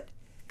to do it.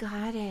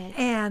 Got it.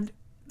 And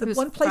the It was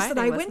one place that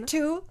Friday, I went wasn't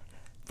to,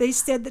 they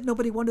said that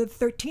nobody wanted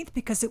the 13th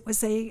because it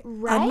was a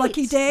Right.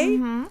 unlucky day.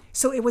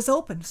 So it was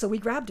open. So we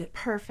grabbed it.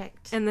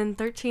 Perfect. And then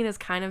 13 has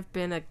kind of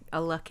been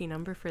a lucky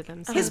number for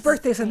them. His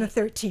birthday's on the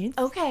 13th.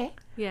 Okay.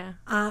 Yeah.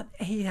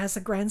 He has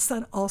a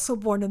grandson also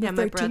born on the Yeah,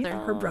 my 13th. brother.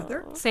 Her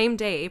brother. Same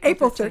day,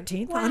 April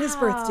 13th. 13th on his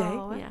birthday.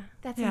 Wow. Yeah.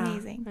 That's Yeah.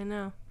 amazing. I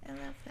know. I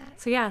love that.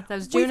 So yeah, that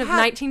was We've June of had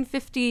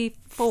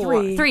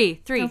 1954.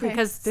 Three, Okay.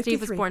 because Steve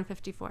was 53. born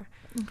 54.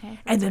 Okay.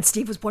 And then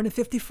Steve was born in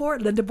 54,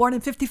 Linda born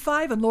in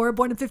 55, and Laura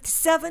born in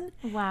 57.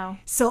 Wow.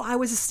 So I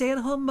was a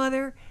stay-at-home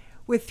mother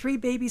with 3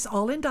 babies,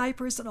 all in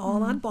diapers and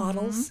all on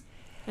bottles.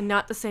 And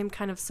not the same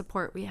kind of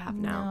support we have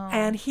now.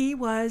 And he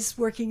was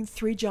working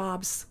 3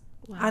 jobs.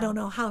 I don't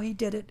know how he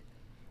did it,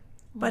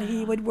 but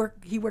he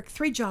worked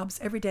 3 jobs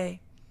every day.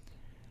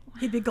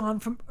 He'd be gone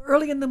from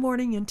early in the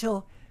morning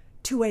until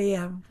 2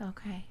 a.m.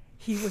 Okay.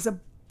 He was a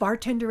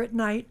bartender at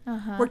night,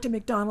 worked at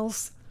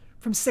McDonald's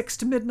from 6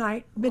 to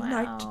midnight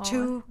Wow. to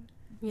 2.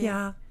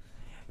 Yeah.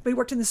 But he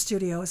worked in the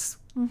studios.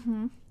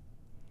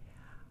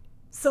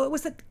 So it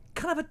was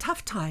kind of a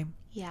tough time.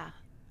 Yeah.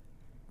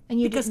 And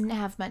you Because- didn't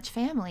have much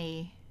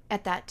family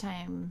at that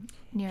time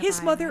nearby.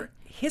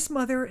 His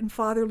mother and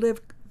father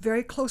lived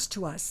very close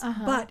to us,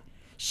 but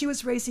she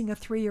was raising a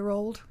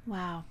 3-year-old.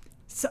 Wow.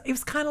 So it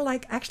was kind of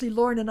like, actually,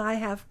 Lauren and I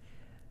have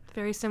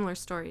Very similar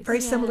stories.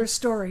 very similar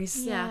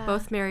stories. Yeah,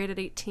 both married at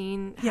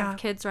 18, have Yeah.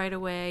 kids right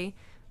away.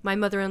 My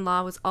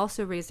mother-in-law was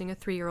also raising a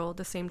 3-year-old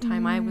the same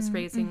time I was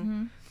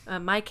raising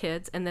my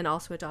kids, and then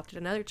also adopted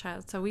another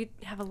child. So we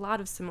have a lot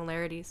of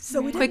similarities.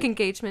 So we quick didn't-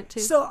 engagement too.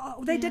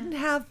 So they didn't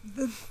have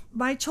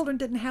my children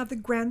didn't have the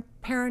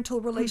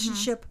grandparental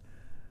relationship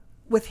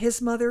with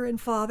his mother and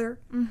father.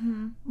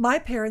 My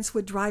parents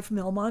would drive from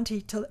El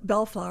Monte to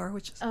Bellflower,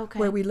 which is Okay.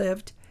 where we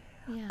lived.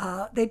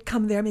 Yeah. They'd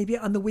come there maybe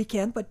on the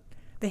weekend, but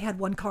they had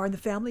one car in the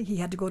family. He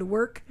had to go to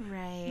work.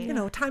 Right. You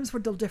know, times were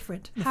a little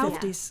different in the How-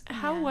 50s.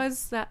 How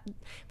was that?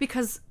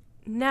 Because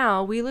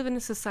now we live in a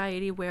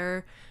society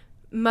where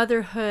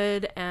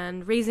motherhood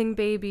and raising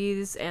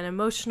babies and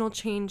emotional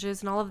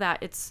changes and all of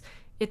that, it's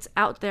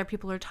out there.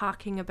 People are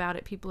talking about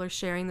it. People are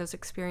sharing those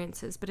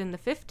experiences. But in the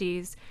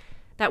 50s,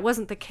 that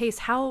wasn't the case.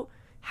 How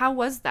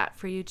was that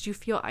for you? Did you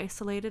feel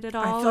isolated at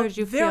all? I or felt did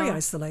you very feel...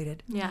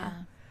 isolated. Yeah.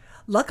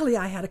 Luckily,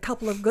 I had a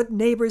couple of good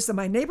neighbors in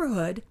my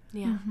neighborhood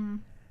Yeah.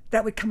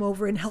 that would come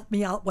over and help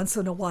me out once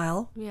in a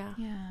while. Yeah.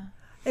 Yeah.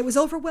 It was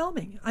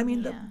overwhelming. I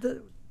mean,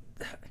 the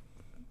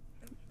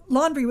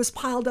laundry was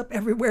piled up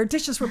everywhere.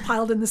 Dishes were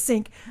piled in the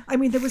sink. I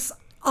mean, there was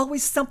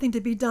always something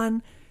to be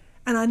done,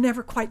 and I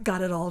never quite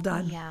got it all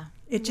done. Yeah.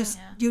 It just,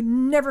 you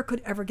never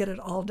could ever get it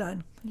all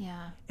done.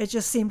 Yeah. It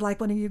just seemed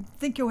like when you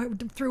think you're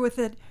through with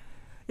it,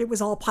 it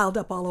was all piled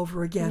up all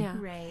over again. Yeah.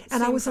 Right.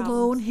 And I Same was alone.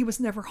 problems. He was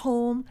never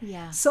home.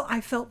 Yeah. So I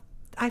felt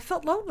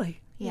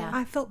lonely. Yeah.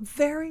 I felt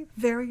very,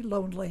 very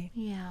lonely.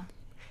 Yeah.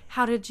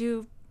 How did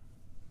you...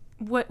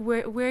 Where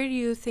do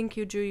you think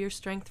you drew your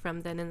strength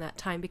from then in that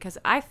time? Because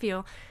I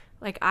feel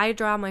like I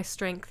draw my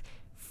strength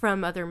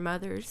from other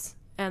mothers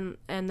and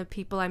the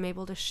people I'm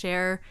able to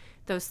share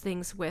those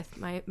things with.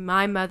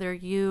 My mother,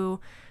 you,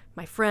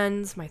 my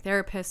friends, my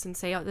therapist, and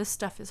say, oh, this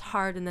stuff is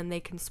hard, and then they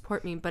can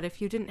support me. But if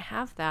you didn't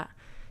have that,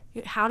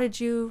 How did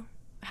you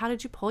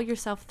pull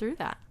yourself through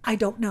that? I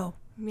don't know.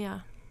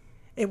 Yeah.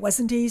 It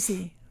wasn't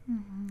easy.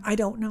 I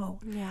don't know.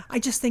 Yeah. I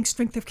just think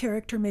strength of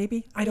character,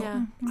 maybe. I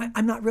don't.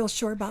 I'm not real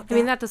sure about that. I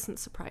mean, that doesn't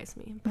surprise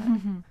me, but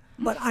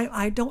But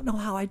I don't know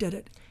how I did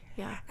it.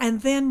 yeah.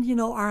 And then,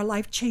 our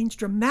life changed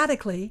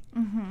dramatically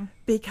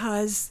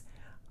because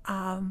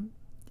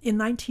in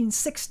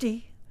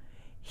 1960,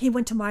 he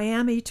went to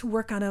Miami to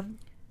work on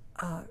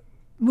a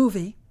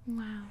movie.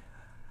 Wow.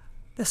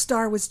 The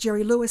star was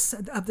Jerry Lewis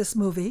of this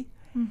movie.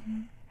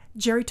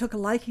 Jerry took a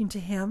liking to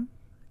him,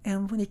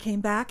 and when he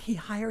came back, he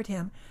hired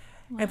him.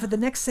 And for the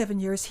next 7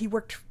 years, he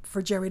worked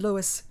for Jerry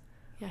Lewis.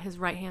 Yeah, his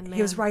right-hand man.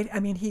 He was right. I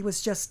mean, he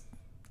was just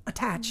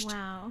attached.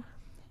 Wow.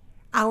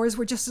 Hours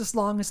were just as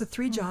long as the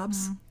 3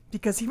 jobs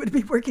because he would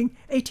be working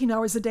 18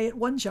 hours a day at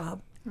one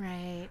job.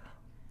 Right.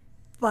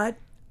 But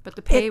But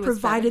the pay it was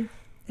provided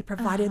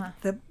better.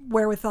 the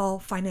wherewithal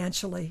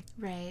financially.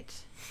 Right.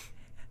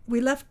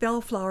 We left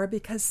Bellflower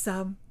because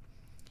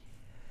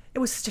it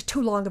was just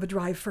too long of a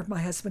drive for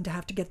my husband to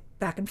have to get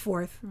back and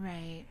forth.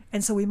 Right.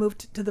 And so we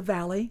moved to the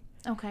valley.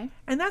 Okay.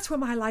 And that's where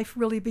my life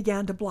really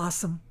began to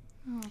blossom.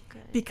 Oh,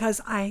 good.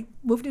 Because I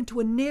moved into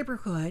a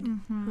neighborhood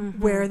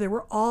where there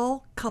were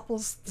all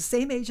couples the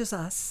same age as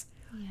us,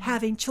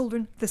 having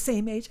children the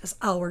same age as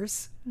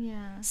ours.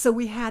 Yeah. So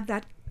we had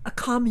a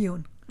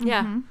commune.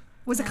 Yeah. It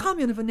was a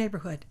commune of a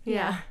neighborhood.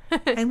 Yeah.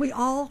 And we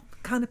all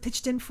kind of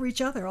pitched in for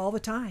each other all the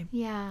time.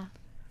 Yeah.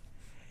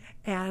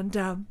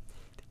 And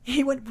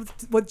he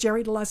went with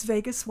Jerry to Las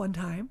Vegas one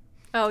time.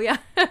 Oh, yeah.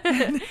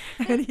 And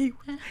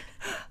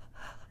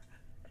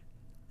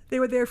they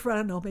were there for, I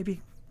don't know,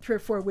 maybe 3 or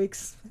 4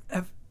 weeks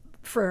at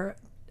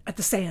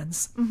the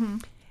Sands.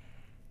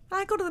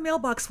 I go to the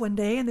mailbox one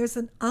day, and there's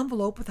an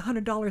envelope with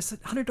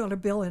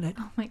 $100 bill in it.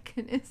 Oh my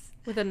goodness.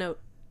 With a note.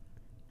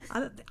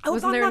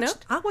 Wasn't there a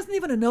note? I wasn't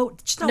even a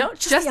note. No,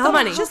 just the envelope,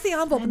 money. Just the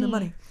envelope and the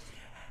money.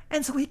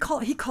 And so he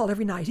called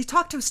every night. He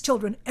talked to his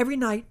children every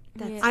night.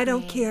 That's I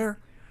don't great. care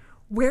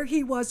where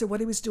he was or what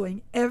he was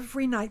doing.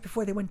 Every night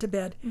before they went to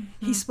bed,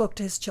 he spoke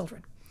to his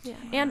children. Yeah.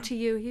 And to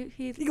you.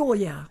 He Oh,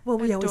 yeah. Well,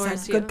 we always had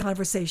Adores good you.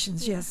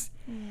 conversations, yes.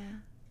 Yeah.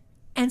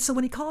 And so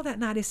when he called that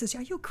night, I says,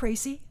 "Are you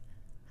crazy?"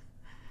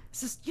 He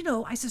says,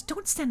 I says,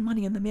 "Don't send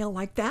money in the mail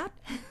like that.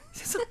 He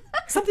says,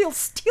 somebody will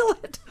steal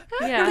it.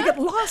 Yeah. It'll get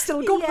lost.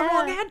 It'll go to the Yeah.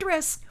 wrong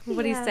address."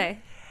 What do you Yeah. say?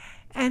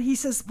 And he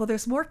says, "Well,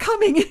 there's more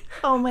coming."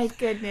 Oh my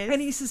goodness. And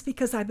he says,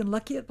 "Because I've been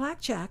lucky at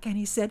blackjack." And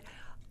he said,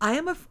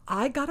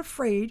 I got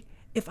afraid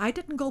if I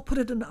didn't go put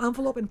it in an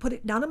envelope and put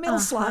it down a mail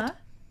slot,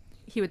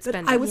 He would that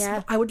spend I it. would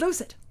Yeah. I would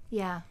lose it.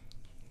 Yeah.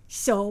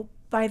 So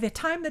by the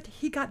time that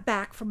he got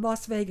back from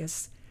Las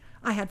Vegas,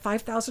 I had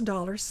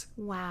 $5,000.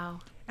 Wow.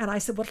 And I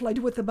said, "What'll I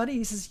do with the money?"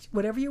 He says,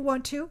 "Whatever you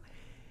want to."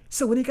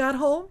 So when he got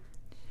home,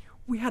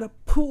 we had a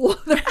pool in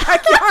the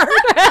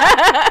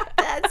backyard.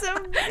 That's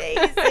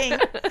amazing.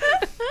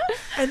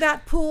 And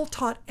that pool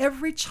taught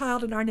every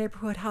child in our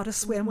neighborhood how to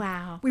swim.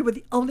 Wow. We were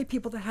the only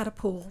people that had a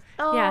pool.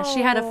 Yeah,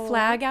 she had a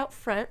flag out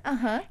front.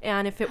 Uh-huh.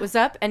 And if it was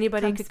up,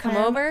 anybody Come could come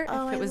swim. over.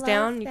 Oh, If it I was love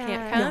down, you that.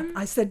 can't Yeah, come.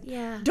 I said,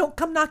 Yeah. "Don't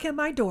come knock on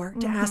my door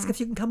to ask if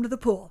you can come to the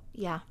pool.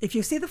 Yeah. If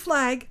you see the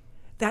flag,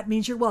 that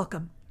means you're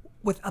welcome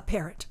with a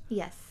parent.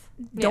 Yes.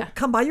 Don't Yeah.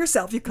 come by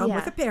yourself. You come Yeah.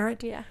 with a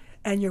parent, Yeah.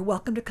 and you're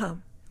welcome to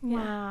come."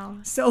 Wow.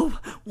 So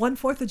one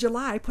 4th of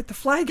July, I put the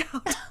flag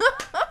out.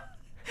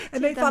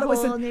 And they The thought it was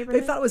whole they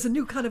neighborhood? thought it was a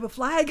new kind of a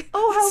flag.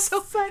 Oh, how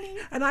So- funny.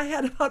 And I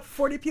had about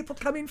 40 people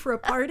coming for a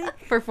party,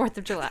 For 4th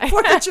of July.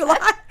 4th of July.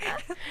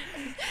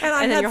 And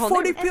I And then had your whole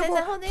 40 neighborhood. people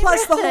And then the whole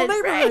plus the whole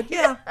neighborhood,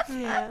 neighborhood. right. Yeah.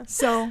 Yeah.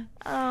 So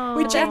Oh.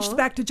 we changed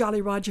back to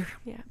Jolly Roger.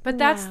 Yeah. But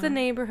that's the Wow.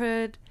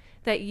 neighborhood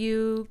that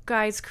you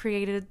guys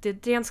created the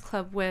dance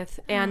club with,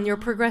 and your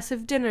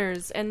progressive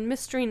dinners and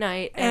mystery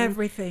night and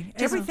Everything.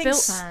 just Everything.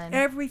 built- Fun.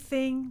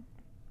 Everything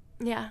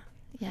yeah.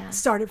 Yeah.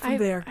 started from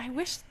there. I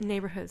wish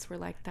neighborhoods were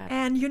like that.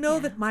 And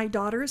that my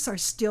daughters are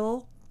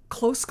still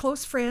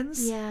close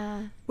friends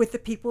Yeah. with the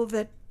people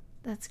that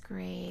That's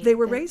great. they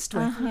were raised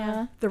with.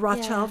 Uh-huh. The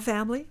Rothschild Yeah.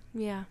 family.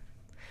 Yeah.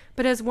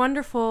 But as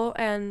wonderful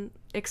and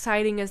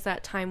exciting as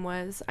that time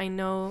was, I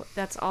know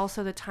that's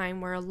also the time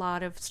where a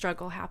lot of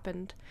struggle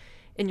happened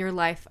in your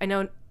life. I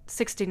know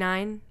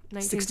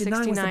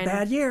 1969 was a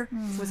bad year.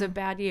 was a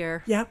bad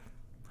year. Yep.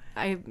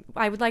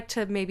 I would like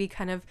to maybe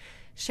kind of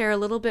share a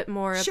little bit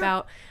more Sure.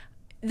 about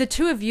the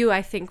two of you.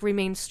 I think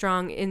remained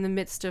strong in the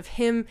midst of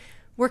him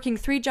working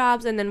 3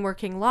 jobs and then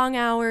working long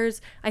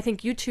hours. I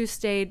think you two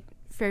stayed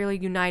fairly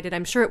united.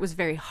 I'm sure it was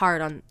very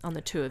hard on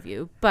the two of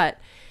you, but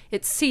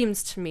it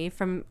seems to me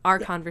from our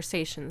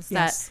conversations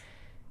Yes.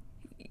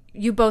 that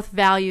you both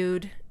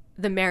valued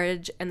the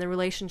marriage and the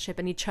relationship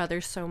and each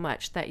other so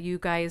much that you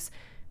guys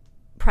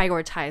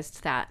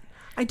prioritized that.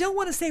 I don't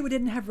want to say we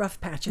didn't have rough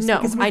patches. No,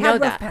 because we I know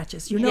had rough that.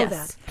 patches. You know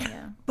Yes. that.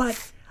 Yeah.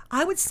 But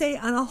I would say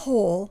on a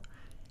whole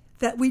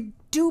that we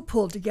do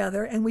pull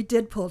together, and we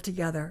did pull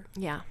together.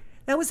 Yeah.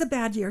 That was a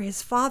bad year.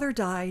 His father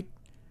died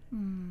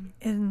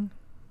in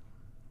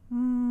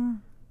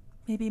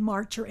maybe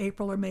March or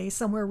April or May,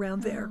 somewhere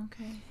around there.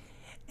 Okay.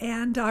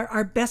 And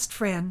our best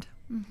friend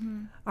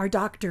our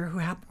doctor,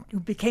 who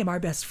became our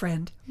best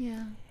friend,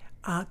 Yeah.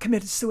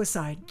 committed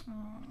suicide.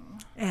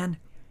 And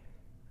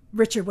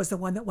Richard was the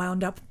one that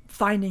wound up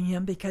finding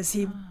him because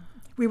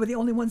we were the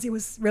only ones he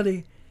was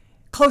really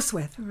close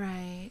with.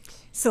 Right.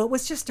 So it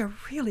was just a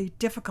really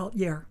difficult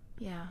year.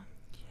 Yeah.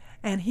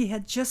 And I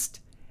had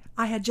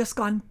just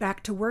gone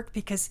back to work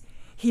because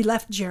he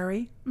left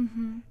Jerry.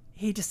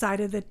 He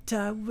decided that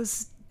it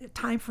was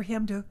time for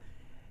him to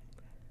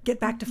get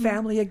back to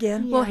family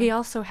again. Well, he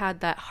also had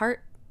that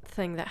heart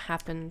thing that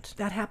happened.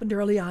 That happened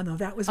early on, though.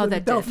 That was Oh, with the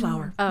that did.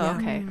 bellflower. Oh, Yeah.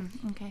 okay.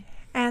 Okay.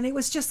 And it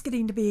was just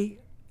getting to be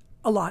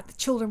a lot. The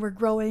children were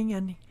growing,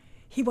 and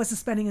he wasn't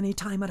spending any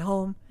time at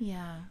home.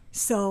 Yeah.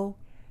 So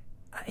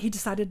he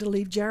decided to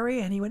leave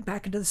Jerry, and he went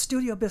back into the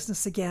studio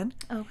business again.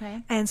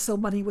 Okay. And so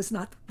money was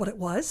not what it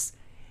was.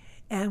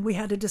 And we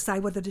had to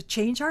decide whether to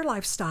change our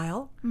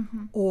lifestyle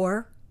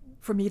or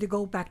for me to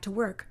go back to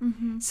work.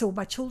 So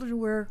my children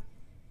were,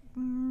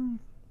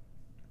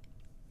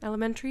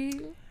 Elementary?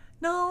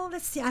 no,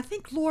 let's see, I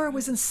think Laura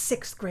was in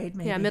 6th grade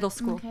maybe. Yeah, middle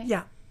school. Okay.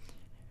 Yeah,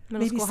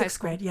 Middle maybe school, high 6th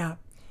school. grade, yeah.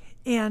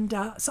 And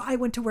so I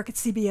went to work at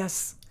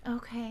CBS,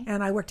 Okay.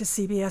 and I worked at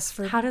CBS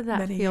for How did that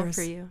many feel years.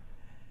 for you?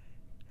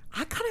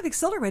 I kind of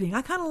exhilarating.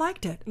 I kind of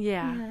liked it.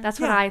 Yeah, that's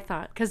what Yeah. I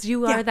thought. Because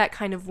you Yeah. are that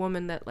kind of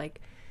woman that,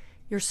 like,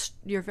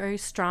 you're very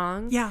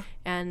strong. Yeah.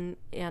 And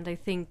I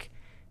think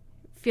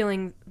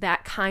feeling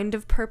that kind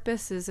of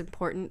purpose is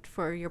important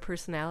for your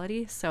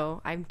personality.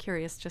 So I'm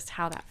curious just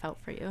how that felt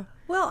for you.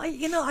 Well,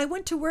 I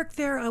went to work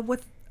there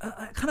with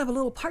kind of a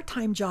little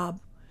part-time job.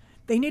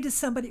 They needed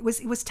somebody. It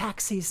was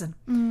tax season,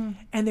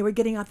 and they were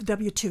getting out the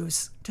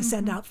W-2s to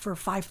send out for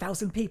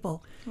 5,000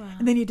 people,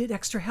 and they needed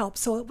extra help.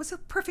 So it was a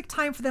perfect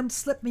time for them to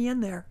slip me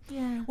in there.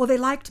 Yeah. Well, they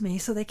liked me,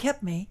 so they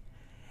kept me.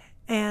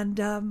 And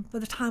by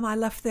the time I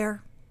left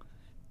there,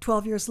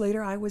 12 years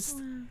later, I was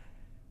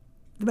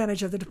the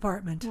manager of the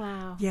department.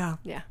 Wow. Yeah.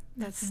 Yeah,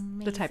 that's the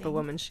amazing. type of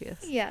woman she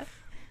is. Yeah.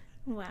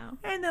 Wow.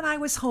 And then I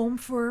was home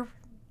for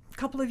a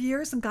couple of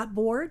years and got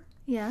bored.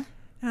 Yeah.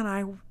 And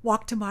I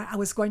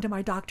was going to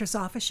my doctor's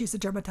office. She's a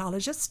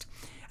dermatologist.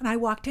 And I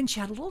walked in.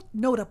 She had a little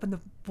note up on the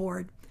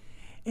board.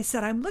 It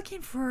said, I'm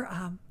looking for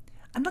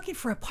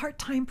a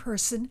part-time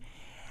person,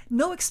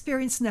 no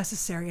experience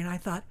necessary. And I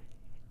thought,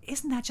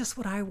 isn't that just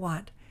what I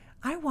want?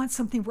 I want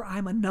something where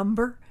I'm a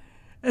number,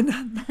 and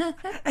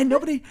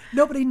nobody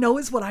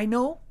knows what I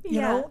know.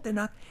 You know, they're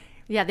not.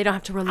 Yeah, they don't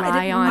have to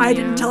rely on I you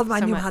didn't tell them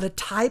I so knew much. how to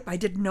type. I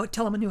didn't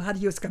tell them I knew how to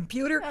use a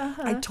computer.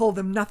 I told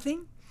them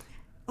nothing.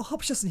 I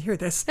hope she doesn't hear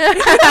this. I'm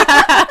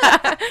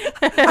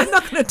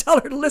not going to tell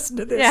her to listen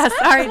to this. Yeah,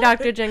 sorry,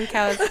 Dr.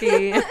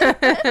 Jankowski.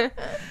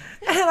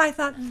 And I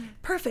thought,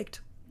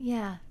 perfect.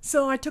 Yeah.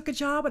 So I took a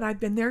job, and I've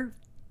been there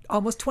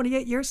almost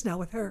 28 years now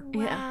with her.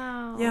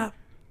 Wow. Yeah.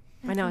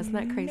 I know, isn't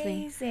that crazy?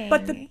 Amazing.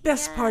 But the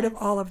best part of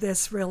all of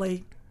this,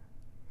 really,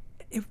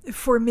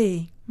 for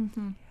me,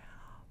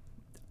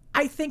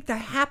 I think the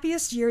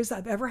happiest years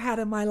I've ever had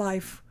in my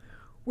life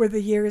were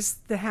the years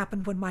that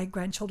happened when my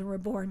grandchildren were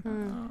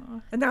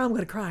born. And now I'm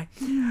going to cry.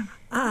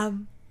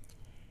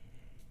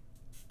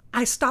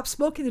 I stopped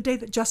smoking the day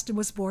that Justin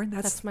was born.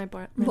 That's my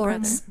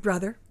Lauren's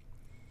brother.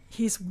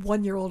 He's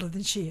 1 year older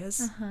than she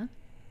is.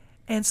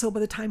 And so by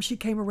the time she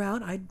came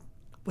around, I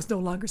was no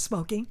longer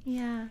smoking.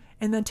 Yeah.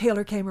 And then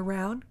Taylor came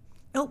around.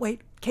 Oh,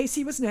 wait,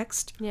 Casey was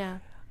next. Yeah.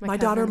 My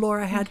daughter cousin.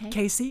 Laura had Okay.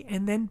 Casey,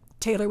 and then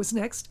Taylor was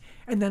next,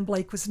 and then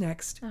Blake was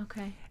next.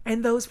 Okay.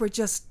 And those were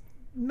just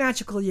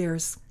magical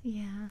years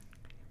Yeah.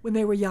 when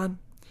they were young.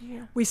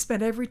 Yeah. We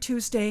spent every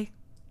Tuesday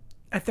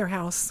at their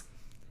house.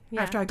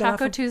 Yeah. After I got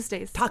Taco off of-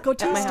 Tuesdays. Taco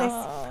at my Tuesday.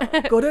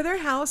 house. Go to their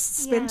house,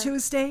 spend Yeah.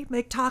 Tuesday,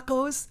 make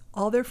tacos.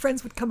 All their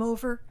friends would come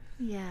over.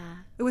 Yeah.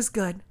 It was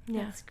good.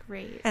 Yeah. That's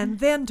great. And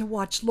then to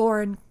watch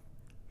Lauren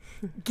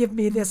give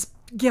me this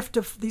gift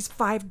of these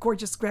 5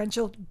 gorgeous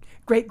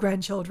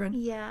great-grandchildren.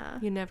 Yeah.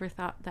 You never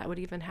thought that would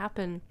even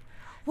happen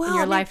Well, in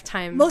your I mean,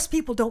 lifetime. Most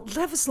people don't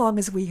live as long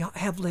as we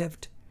have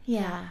lived.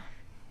 Yeah.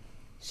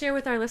 Share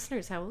with our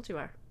listeners how old you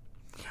are.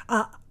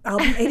 I'll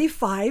be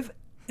 85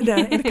 in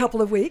a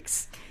couple of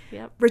weeks.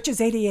 Yep. Rich is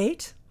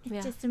 88. It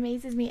Yeah. just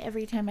amazes me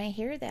every time I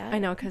hear that. I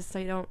know, because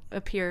they don't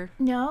appear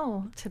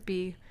No. to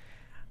be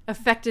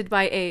affected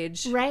by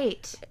age.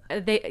 Right.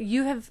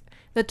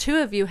 The two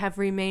of you have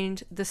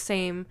remained the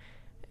same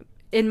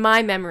in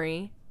my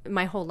memory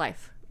my whole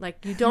life.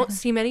 Like, you don't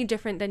seem any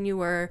different than you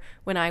were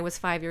when I was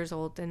 5 years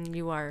old than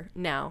you are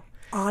now.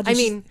 Odd I you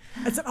mean-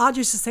 it's odd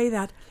you should say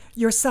that.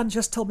 Your son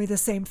just told me the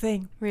same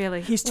thing.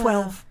 Really? He's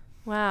 12.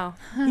 Wow.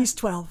 He's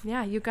 12.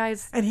 Yeah, you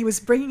guys. And he was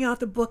bringing out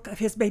the book of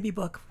his baby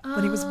book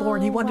when he was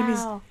born. He wanted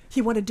wow.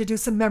 he wanted to do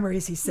some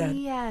memories, he said.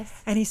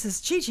 Yes. And he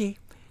says, Gigi,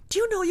 do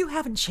you know you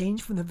haven't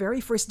changed from the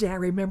very first day I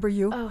remember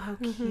you? Oh, how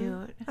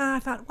cute. And I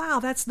thought, wow,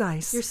 that's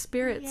nice. Your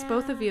spirits,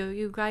 both of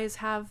you guys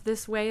have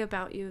this way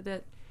about you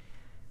that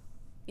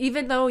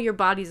even though your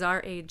bodies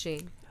are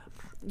aging,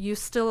 you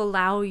still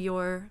allow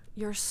your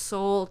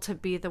soul to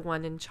be the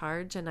one in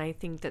charge. And I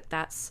think that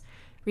that's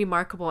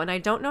remarkable. And I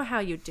don't know how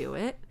you do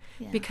it,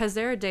 because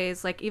there are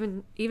days, like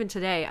even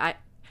today,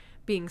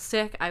 being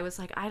sick, I was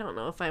like, I don't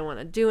know if I want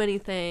to do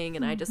anything,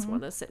 and I just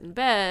want to sit in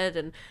bed,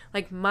 and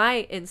like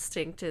my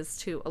instinct is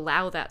to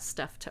allow that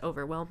stuff to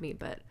overwhelm me,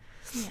 but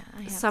Yeah,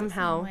 I have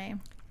somehow- the same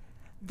way.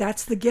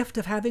 That's the gift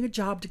of having a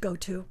job to go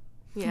to.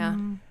 yeah.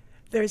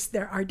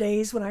 There are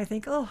days when I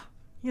think,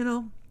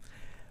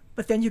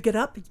 but then you get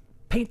up,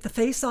 paint the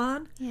face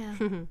on, Yeah.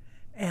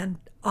 and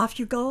off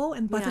you go.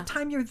 And by Yeah. the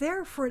time you're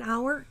there for an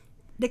hour,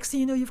 next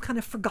thing you know, you've kind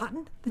of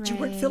forgotten that you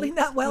weren't Right. feeling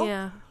that well.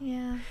 Yeah.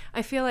 Yeah.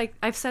 I feel like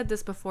I've said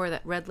this before,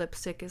 that red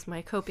lipstick is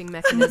my coping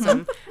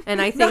mechanism,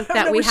 and I think I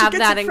that know we where she have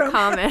gets that it in from.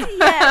 common.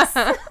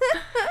 Yes.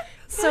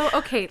 So,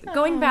 okay,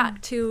 going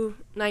back to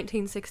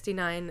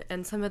 1969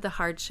 and some of the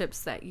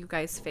hardships that you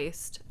guys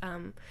faced.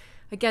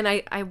 Again,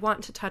 I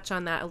want to touch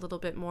on that a little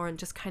bit more and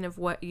just kind of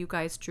what you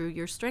guys drew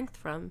your strength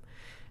from,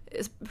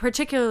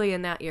 particularly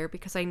in that year,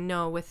 because I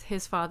know with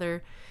his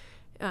father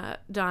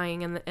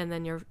dying and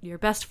then your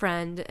best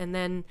friend, and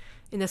then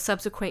in the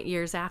subsequent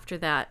years after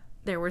that,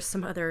 there were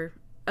some other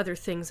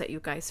things that you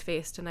guys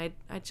faced, and I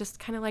just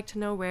kind of like to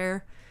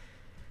know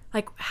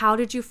how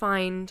did you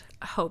find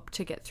hope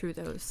to get through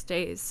those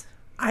days?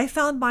 I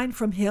found mine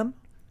from him.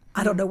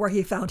 I don't know where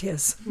he found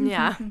his,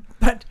 Yeah,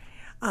 but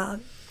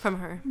from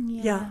her.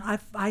 yeah,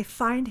 I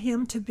find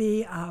him to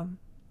be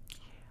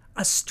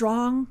a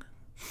strong,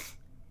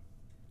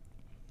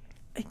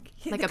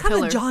 Like a kind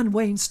pillar. of John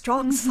Wayne,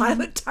 strong,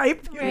 silent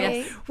type, you know,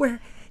 Right.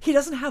 where he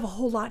doesn't have a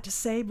whole lot to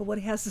say, but what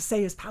he has to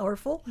say is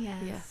powerful.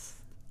 Yes. Yes.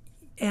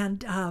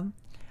 And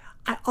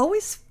I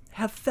always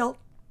have felt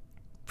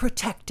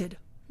protected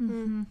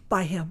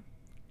by him.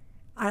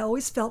 I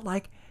always felt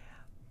like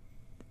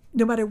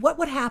no matter what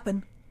would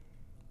happen,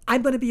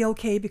 I'm going to be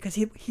okay because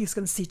he's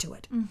going to see to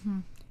it.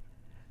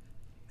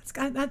 It's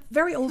kind of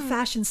very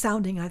old-fashioned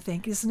sounding, I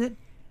think, isn't it?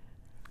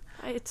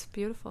 It's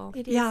beautiful.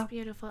 It is Yeah,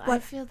 beautiful. I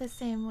but- feel the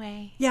same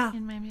way Yeah.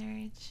 in my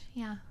marriage.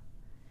 Yeah.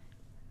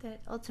 That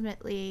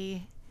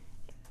ultimately,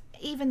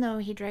 even though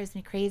he drives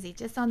me crazy,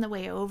 just on the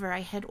way over, I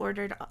had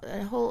ordered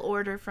a whole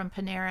order from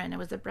Panera, and I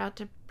was about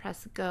to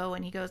press go,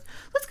 and he goes,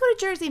 "Let's go to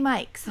Jersey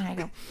Mike's." And I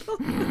go,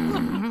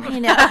 you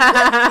know,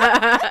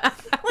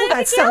 what That did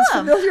you sounds give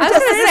him? familiar. I was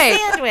doesn't gonna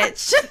it?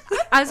 say,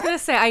 Sandwich. I was gonna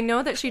say, I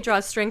know that she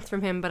draws strength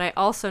from him, but I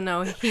also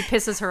know he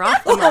pisses her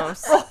off the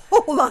most. A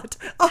whole lot.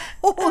 A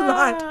whole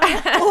lot.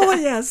 Oh,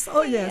 yes.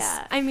 Oh, yes.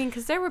 Yeah. I mean,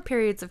 because there were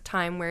periods of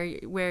time where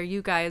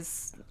you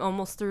guys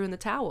almost threw in the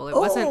towel. It Oh,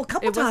 wasn't. a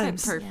couple it wasn't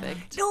times.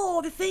 perfect.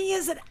 No, the thing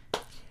is that,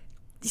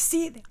 you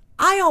see,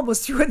 I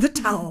almost threw in the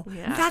towel.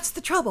 Yeah. That's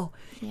the trouble.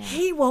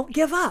 He won't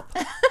give up.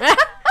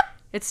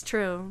 It's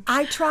true.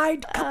 I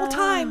tried a couple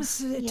times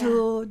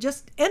to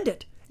just end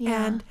it,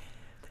 Yeah. and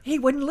he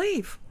wouldn't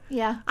leave.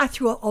 Yeah. I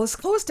threw all his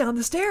clothes down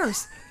the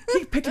stairs.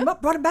 He picked him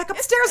up, brought him back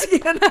upstairs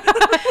again.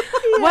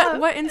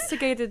 What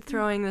instigated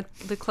throwing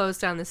the clothes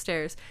down the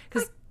stairs?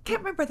 Because Can't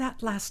remember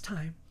that last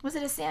time. Was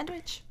it a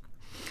sandwich?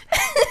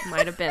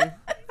 might have been.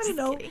 I don't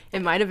know.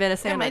 It might have been a It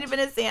sandwich. might have been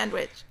a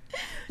sandwich.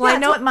 Well, I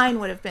That's know. what mine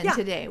would have been Yeah.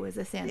 today, was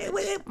a sandwich. It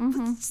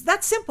was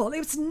that simple. It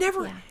was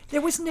never. Yeah.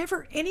 There was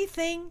never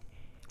anything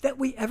that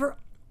we ever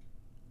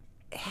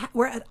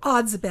were at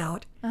odds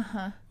about.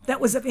 That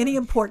was of any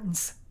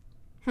importance.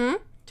 Twice.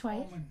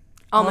 Almond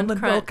Almond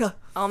crunch. roca.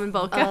 Almond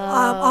boca.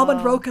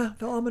 Almond roca,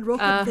 the almond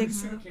roca things.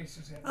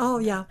 Staircases had Oh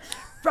yeah,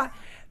 right.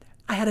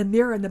 I had a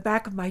mirror in the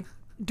back of my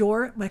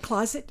door, my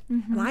closet,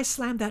 and I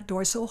slammed that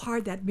door so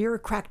hard that mirror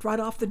cracked right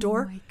off the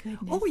door. my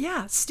goodness. Oh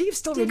yeah, Steve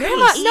still Did remembers.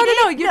 you on, eat no, no,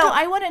 no, it? you No, don't-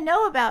 I want to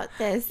know about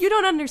this. You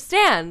don't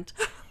understand.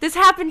 This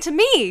happened to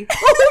me.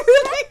 Oh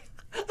really?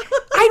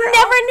 I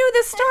never knew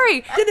this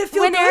story. Did it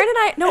feel when good? Aaron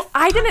and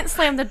I didn't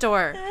slam the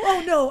door.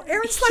 Oh no,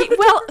 Aaron slammed the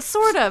Well, door.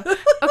 sort of.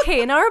 Okay,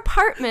 in our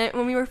apartment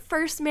when we were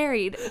first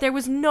married, there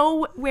was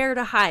nowhere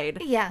to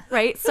hide. Yeah.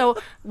 Right? So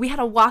we had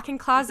a walk-in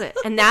closet,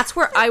 and that's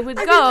where I would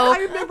I go.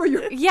 remember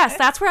your. Yes,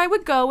 that's where I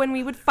would go when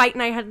we would fight,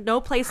 and I had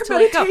no place to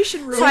like go.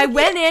 meditation room. So I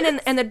went in,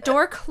 and the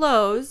door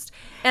closed,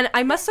 and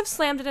I must have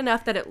slammed it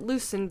enough that it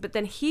loosened. But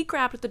then he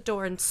grabbed at the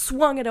door and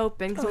swung it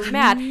open because he was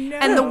mad,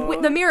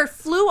 and the mirror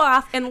flew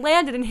off and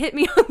landed and hit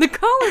me on the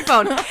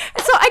collarbone.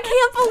 So I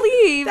can't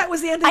believe That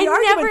was the end of the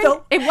argument,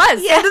 though. It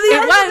was. Yeah.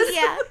 It was.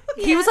 Yeah.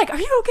 He was like, "Are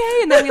you okay?"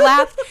 And then we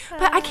laughed.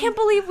 But I can't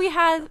believe we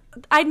had.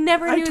 I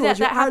never I knew told that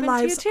you, that our happened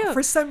lives, to you too.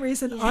 for some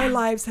reason, our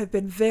lives have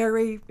been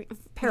very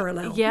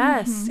parallel.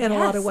 Yes, In a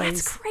lot of yes,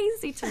 ways. That's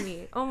crazy to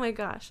me. Oh my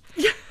gosh.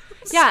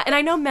 Yeah, and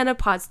I know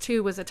menopause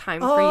too was a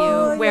time for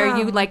Oh, you where yeah.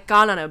 you like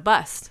got on a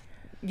bus.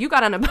 You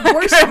got on a bus.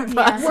 Worst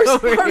part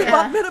over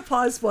about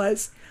menopause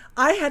was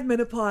I had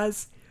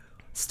menopause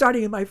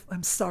starting in my.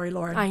 I'm sorry,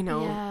 Lauren. I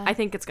know. Yeah. I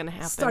think it's gonna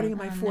happen. starting in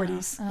my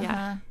 40s.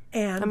 Yeah.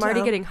 And I'm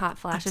already um, getting hot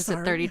flashes at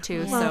sorry.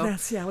 32. Well,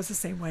 So I was the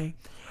same way.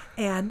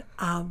 And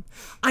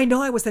I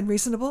know I was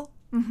unreasonable.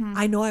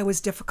 I know I was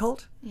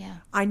difficult. Yeah.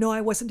 I know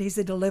I wasn't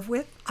easy to live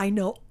with. I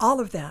know all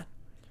of that.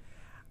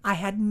 I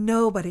had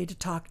nobody to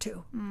talk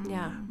to.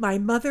 yeah, My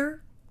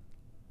mother,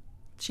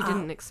 she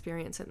didn't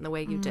experience it in the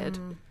way you did.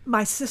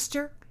 my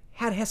sister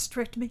had a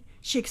hysterectomy.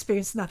 She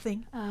experienced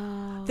nothing.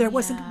 Oh, There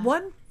wasn't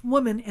one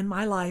woman in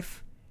my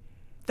life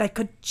that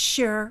could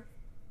share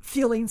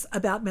feelings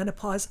about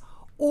menopause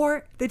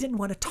or they didn't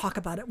want to talk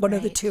about it. One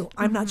of the Right. two.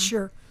 I'm not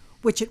sure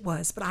which it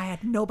was, but I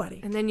had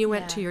nobody. And then you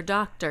went to your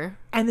doctor.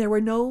 And there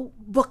were no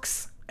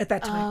books at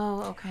that time.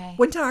 Oh, okay.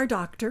 Went to our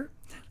doctor,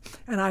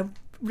 and I'm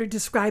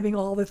describing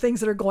all the things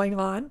that are going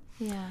on.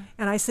 Yeah.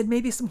 And I said,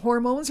 maybe some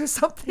hormones or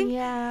something.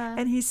 Yeah.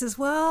 And he says,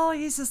 well,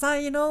 he says,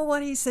 you know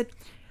what? He said,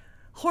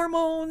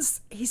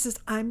 hormones. He says,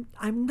 I'm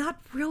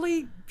not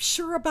really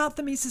sure about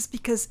them. He says,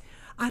 because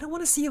I don't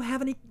want to see you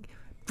have any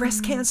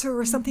breast cancer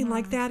or something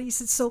like that. He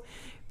said, so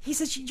he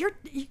says,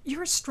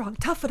 you're strong.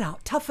 Tough it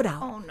out. Tough it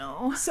out. Oh,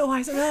 no. So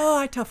I said, oh,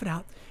 I tough it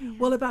out.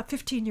 Well, about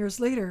 15 years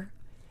later,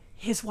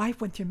 his wife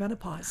went through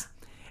menopause.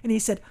 And he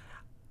said,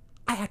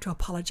 I have to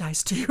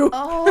apologize to you.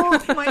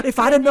 Oh, my If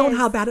I'd have known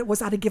how bad it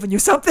was, I'd have given you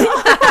something.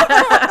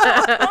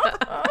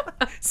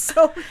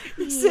 So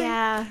he said,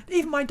 Yeah.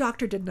 even my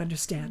doctor didn't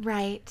understand.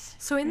 Right.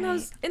 So in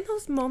those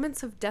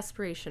moments of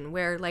desperation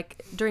where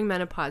like during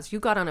menopause you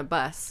got on a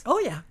bus, Oh,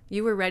 yeah.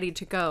 you were ready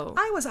to go.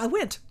 I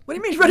went. What do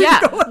you mean ready Yeah.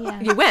 to go?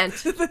 Yeah. You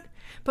went.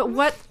 But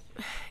what,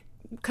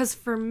 because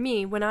for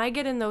me, when I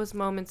get in those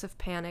moments of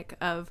panic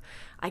of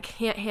I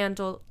can't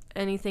handle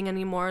anything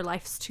anymore,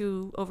 life's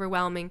too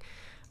overwhelming,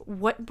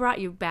 what brought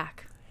you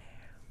back?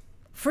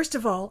 First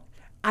of all,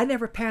 I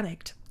never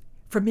panicked.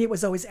 For me, it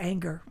was always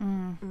anger.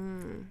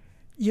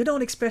 You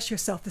don't express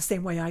yourself the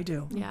same way I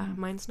do. Yeah,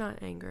 mine's not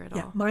anger at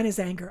Yeah, all. mine is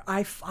anger.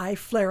 I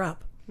flare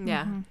up.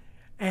 Yeah.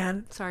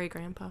 And Sorry,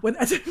 Grandpa. when,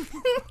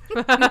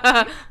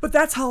 but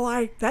that's how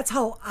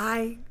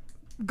I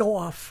go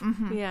off.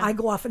 Yeah. I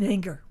go off in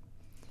anger.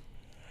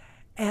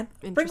 And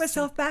bring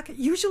myself back.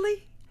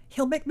 Usually,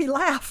 he'll make me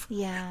laugh.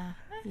 Yeah.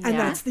 And Yeah.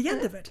 that's the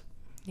end of it.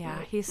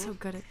 Yeah, he's so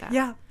good at that.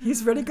 Yeah,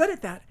 he's really good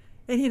at that.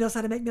 And he knows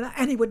how to make me laugh.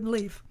 And he wouldn't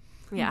leave.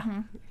 Yeah.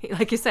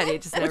 Like you said, he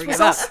just never Which gave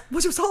was, up.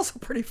 which was also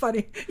pretty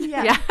funny.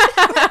 Yeah.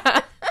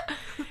 Yeah.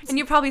 And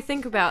you probably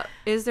think about,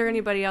 is there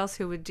anybody else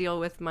who would deal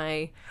with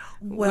my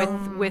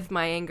with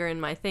my anger and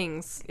my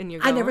things? And you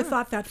go, I never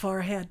thought that far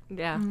ahead.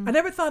 Yeah. I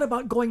never thought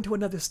about going to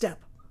another step.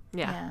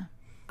 Yeah. Yeah.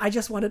 I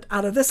just wanted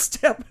out of this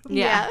step.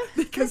 Yeah.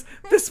 Because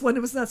this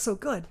one was not so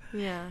good.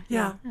 Yeah.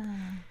 Yeah.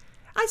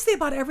 I'd say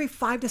about every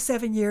 5 to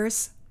 7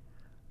 years,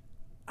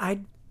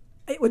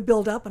 it would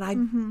build up and I'd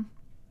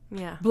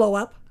Yeah. blow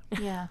up.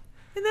 Yeah.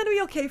 And then it'd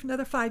be okay for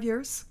another 5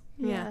 years.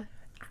 Yeah.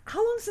 How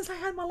long since I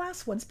had my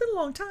last one? It's been a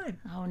long time.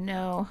 Oh,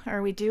 no.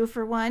 Are we due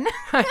for one?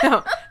 I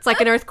know. It's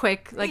like an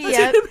earthquake. Like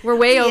Yep. we're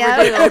way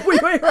Yep.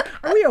 overdue.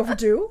 Are we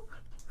overdue?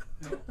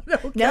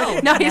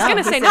 Okay. No, he's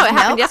gonna say no. It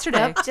happened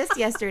yesterday. Nope, just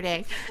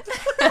yesterday.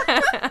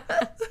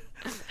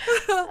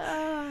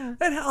 And,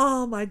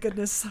 oh my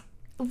goodness.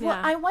 Well,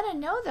 Yeah. I want to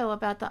know, though,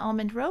 about the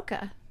almond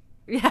roca.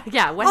 Yeah.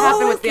 Yeah. What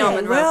happened with the Okay,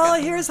 almond well,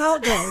 roca? here's how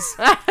it goes.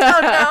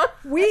 Oh,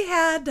 We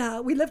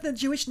lived in a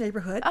Jewish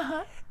neighborhood,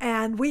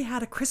 and we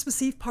had a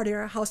Christmas Eve party at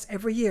our house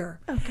every year.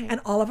 Okay.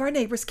 And all of our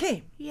neighbors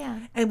came. Yeah.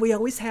 And we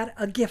always had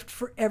a gift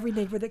for every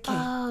neighbor that came.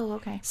 Oh,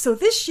 okay. So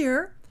this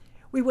year,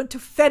 we went to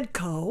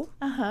Fedco.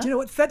 Do you know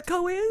what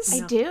Fedco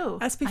is? I do.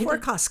 That's before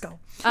Costco.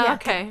 Oh,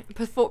 okay.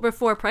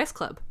 Before Price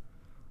Club.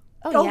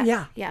 Oh,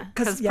 yeah. Yeah.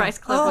 Because Price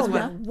Club was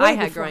what way I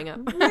had before. growing up.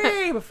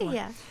 Way before.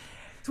 Yeah.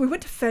 So we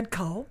went to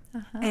Fedco,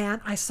 and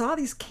I saw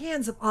these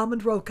cans of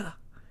almond roca.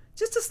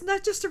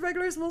 Not just a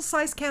regular little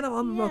size can of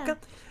almond Yeah. roca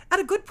at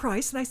a good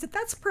price. And I said,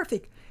 that's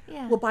perfect.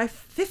 Yeah. We'll buy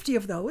 50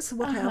 of those and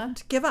we'll have them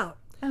to give out.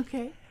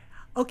 Okay.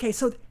 Okay,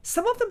 so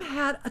some of them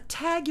had a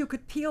tag you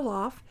could peel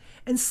off,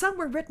 and some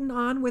were written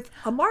on with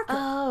a marker.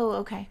 Oh,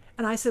 okay.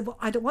 And I said, well,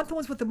 I don't want the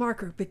ones with the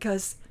marker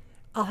because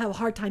I'll have a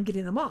hard time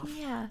getting them off.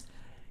 Yeah.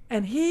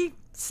 And he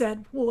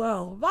said,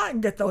 well, I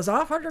can get those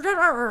off.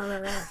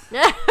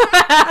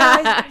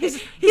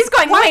 He's He's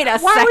going, wait a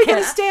Why are we going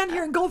to second. stand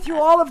here and go through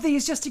all of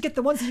these just to get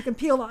the ones that you can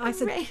peel off? I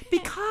said, Right.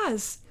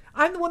 because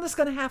I'm the one that's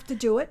going to have to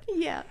do it.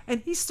 Yeah.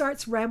 And he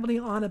starts rambling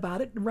on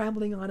about it and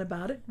rambling on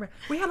about it.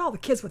 We had all the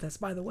kids with us,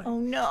 by the way. Oh,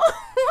 no.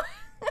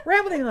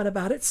 Rambling on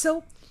about it.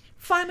 So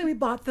finally we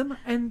bought them,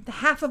 and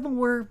half of them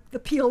were the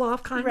peel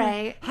off kind,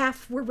 Right.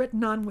 half were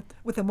written on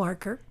with a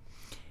marker.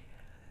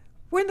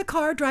 We're in the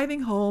car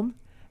driving home,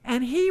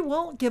 and he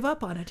won't give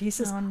up on it. He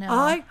says, Oh, no.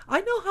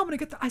 I know how I'm going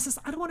to get I says,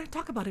 I don't want to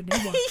talk about it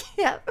anymore.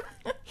 Yep.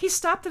 He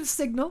stopped at a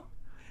signal,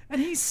 and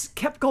he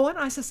kept going.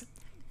 I says,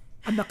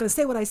 I'm not going to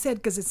say what I said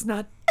because it's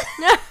not.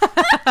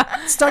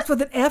 Starts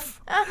with an F.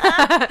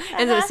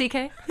 Is it a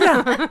CK?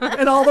 Yeah,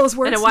 and all those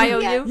words. And a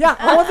YOU? Yeah,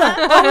 all of that.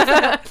 All of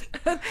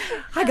that.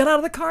 I got out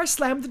of the car,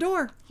 slammed the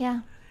door. Yeah.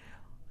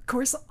 Of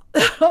course,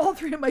 all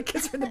three of my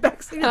kids are in the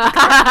back seat of the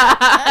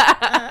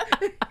car.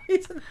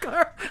 He's in the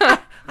car.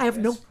 I have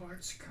no. Best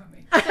part's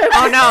coming.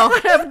 Oh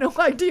no. I have no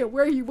idea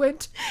where he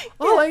went.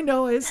 All I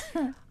know is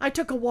I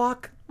took a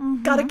walk,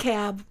 got a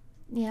cab,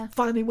 Yeah.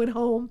 finally went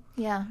home.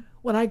 Yeah.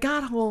 When I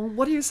got home,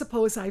 what do you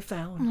suppose I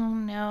found? Oh,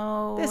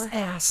 no. This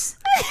ass.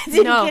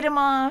 Didn't No. get him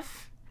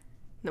off.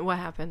 What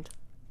happened?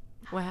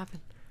 What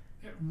happened?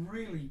 It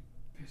really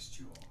pissed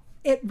you off.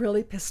 It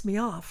really pissed me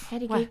off.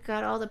 Had he What?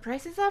 got all the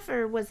prices off,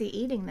 or was he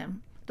eating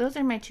them? Those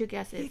are my two He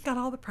guesses. got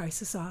all the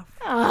prices off.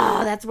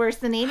 Oh, that's worse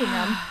than eating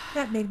them.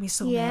 That made me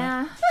so mad.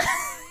 Yeah.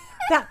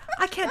 That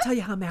I can't tell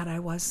you how mad I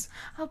was.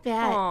 I'll bet.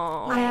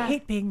 Aw. I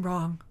hate being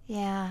wrong.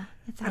 Yeah.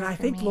 It's hard And I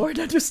for think me. Lauren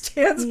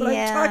understands what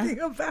Yeah. I'm talking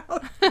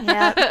about.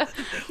 Yeah.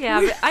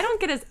 Yeah, but I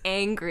don't get as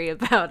angry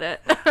about it.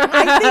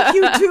 I think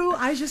you do.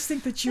 I just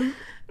think that you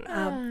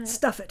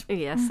stuff it.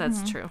 Yes,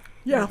 that's true.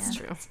 Yeah. That's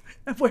true.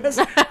 Whereas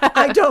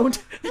I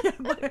don't.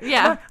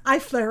 Yeah. I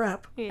flare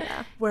up.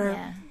 Yeah. Where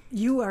Yeah.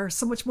 you are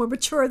so much more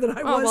mature than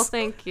I Oh, was. well,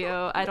 thank you.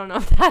 I don't know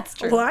if that's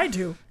true. Well, I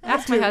do.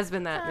 Ask my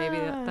husband that. Maybe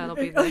that'll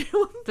be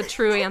the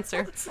true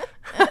answer.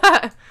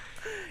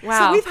 Wow.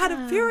 So we've had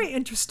a very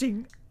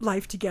interesting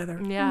life together.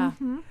 Yeah.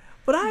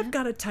 But I've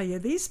got to tell you,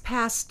 these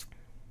past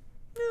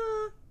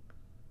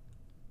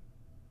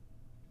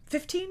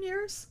 15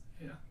 years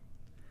Yeah.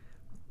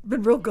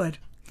 been real good.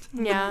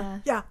 Yeah.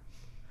 Yeah.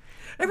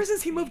 Ever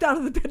since he moved out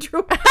of the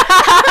bedroom.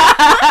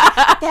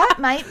 That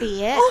might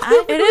be it.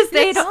 It is.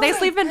 They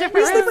sleep in We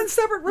different sleep in rooms.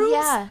 separate rooms.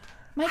 Yeah.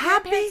 My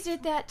Happy? grandparents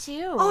did that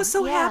too. Oh,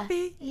 so Yeah.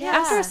 happy. Yeah.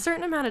 After a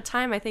certain amount of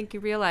time, I think you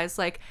realize,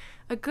 like,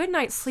 a good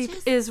night's sleep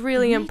Just is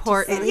really need to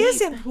important. It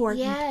is important.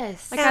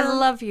 Yes. Like, I And-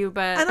 love you,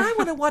 but And I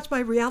want to watch my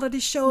reality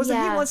shows, and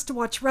he Yeah. wants to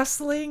watch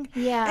wrestling.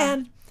 Yeah.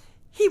 And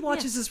he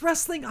watches his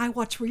wrestling. I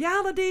watch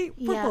reality.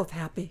 We're Yeah. both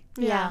happy.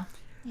 Yeah.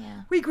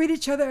 Yeah. We greet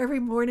each other every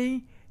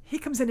morning. He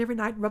comes in every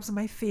night and rubs on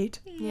my feet.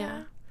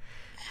 yeah.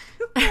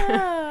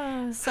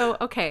 So,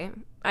 okay.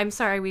 I'm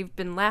sorry we've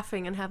been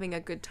laughing and having a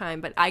good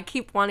time, but I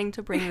keep wanting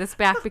to bring this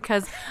back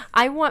because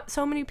I want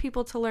so many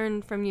people to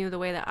learn from you the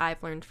way that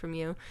I've learned from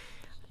you.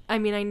 I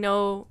mean, I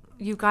know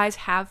you guys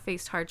have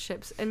faced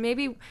hardships, and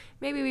maybe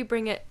we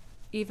bring it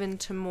even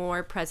to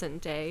more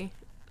present day,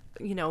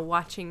 you know,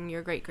 watching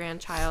your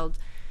great-grandchild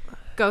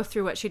go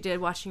through what she did,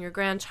 watching your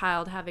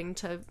grandchild having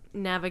to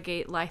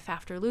navigate life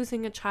after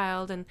losing a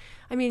child. And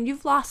I mean,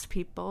 you've lost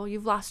people.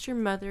 You've lost your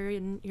mother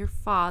and your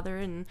father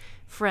and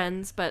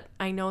friends, but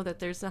I know that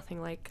there's nothing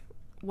like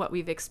what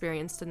we've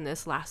experienced in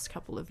this last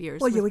couple of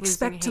years. Well, you with losing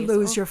expect to Hazel.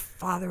 lose your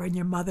father and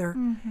your mother,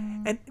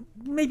 and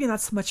maybe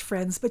not so much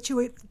friends, but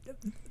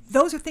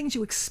those are things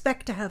you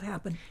expect to have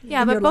happen.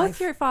 Yeah, in but your both life.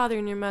 your father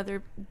and your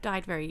mother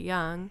died very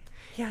young.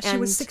 Yeah, she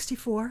was and-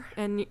 64.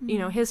 And, you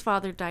know, his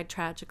father died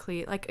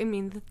tragically. Like, I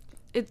mean,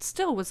 it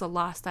still was a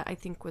loss that I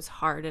think was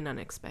hard and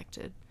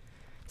unexpected,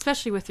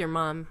 especially with your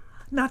mom.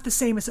 Not the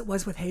same as it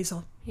was with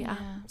Hazel. Yeah.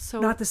 So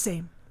Not the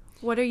same.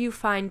 what are you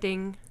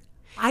finding?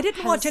 I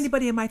didn't watch Has-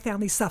 anybody in my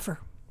family suffer.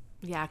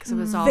 Yeah, because it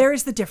was all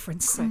There's the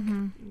difference. quick.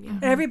 Yeah.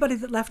 Everybody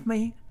that left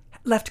me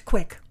left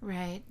quick,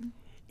 Right.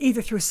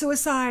 either through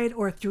suicide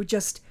or through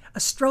just a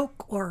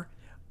stroke or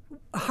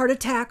a heart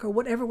attack or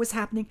whatever was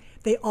happening.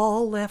 They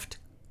all left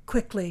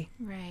quickly.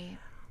 Right.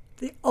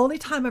 The only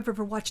time I've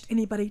ever watched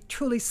anybody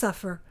truly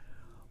suffer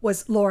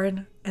was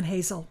Lauren and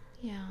Hazel.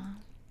 Yeah.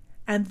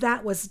 And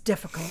that was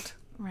difficult.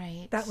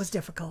 Right. That was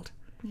difficult.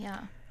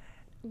 Yeah.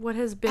 What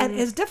has been And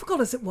as difficult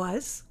as it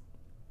was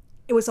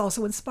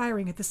also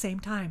inspiring at the same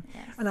time.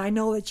 Yes. And I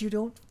know that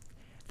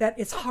that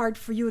it's hard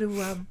for you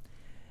to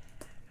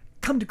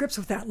come to grips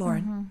with that,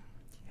 Lauren.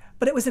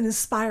 But it was an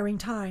inspiring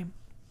time.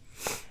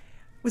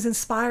 It was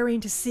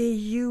inspiring to see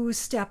you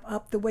step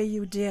up the way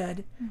you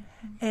did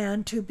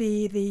and to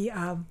be the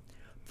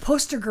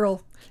poster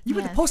girl. You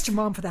were the Yes. poster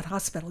mom for that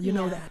hospital. You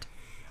know Yeah. that.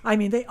 I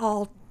mean, they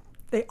all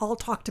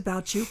talked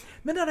about you.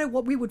 The minute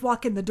we would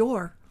walk in the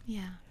door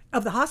Yeah.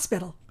 of the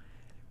hospital,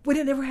 we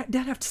didn't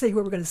have to say who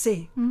we were going to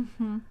see.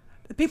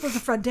 The people at the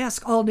front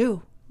desk all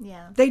knew.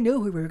 Yeah. They knew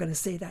who we were going to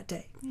see that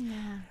day.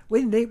 Yeah.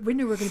 We knew we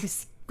were going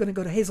to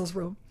go to Hazel's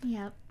room.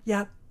 Yep.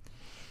 Yeah.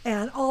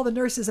 And all the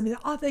nurses, I mean,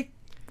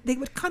 they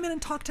would come in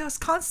and talk to us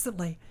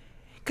constantly.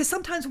 Because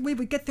sometimes when we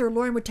would get there,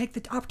 Lauren would take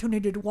the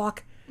opportunity to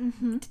walk,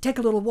 to take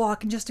a little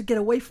walk and just to get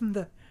away from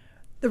the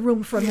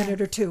room for a minute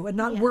or two and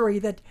not worry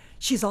that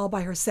she's all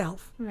by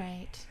herself.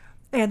 Right.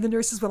 And the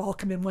nurses would all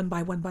come in one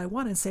by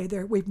one and say,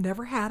 we've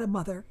never had a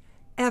mother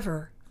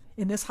ever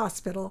in this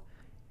hospital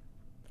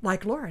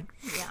like Lauren.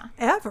 Yeah.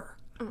 Ever.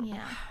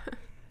 Yeah.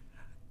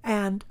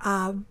 And,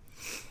 I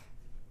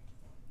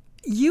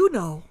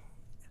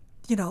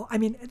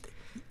mean,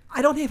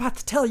 I don't even have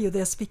to tell you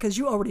this because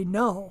you already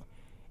know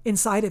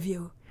inside of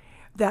you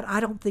that I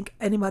don't think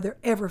any mother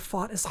ever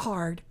fought as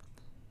hard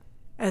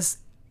as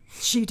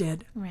she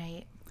did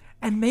Right.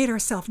 and made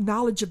herself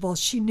knowledgeable.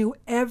 She knew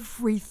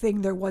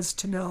everything there was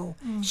to know.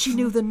 She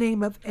knew the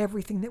name of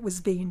everything that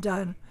was being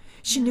done.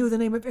 She knew the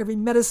name of every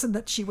medicine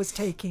that she was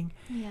taking.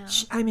 Yeah.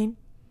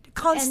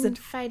 Constant And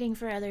fighting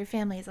for other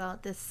families all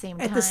at the same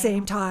time. at the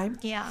same time.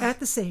 Yeah. At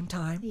the same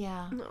time.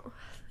 Yeah. No,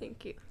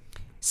 thank you.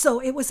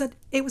 So it was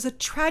a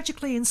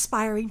tragically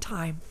inspiring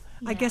time.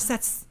 I guess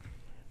that's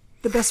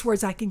the best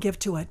words I can give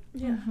to it.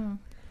 Yeah.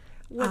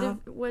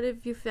 What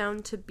have you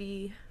found to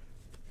be?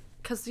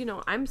 Because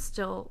I'm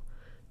still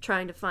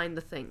trying to find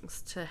the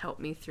things to help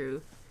me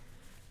through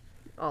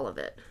all of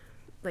it.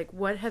 Like,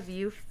 what have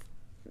you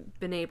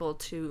been able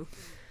to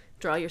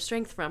draw your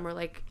strength from, or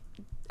like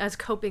as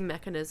coping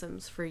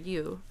mechanisms for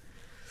you,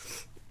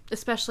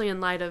 especially in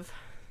light of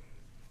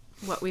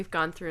what we've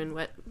gone through and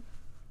what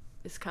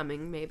is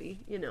coming? Maybe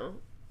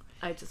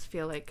I just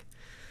feel like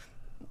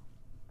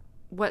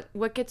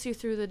what gets you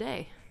through the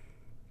day.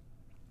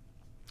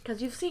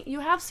 Because you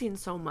have seen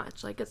so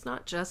much. Like, it's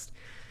not just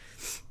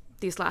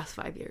these last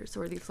 5 years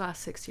or these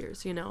last 6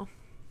 years, you know?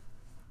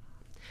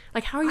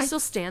 Like, how are you still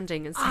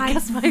standing? Is I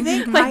guess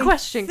my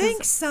question. I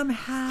think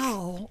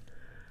somehow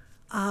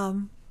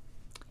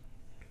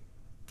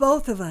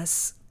both of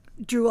us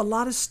drew a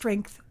lot of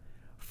strength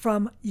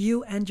from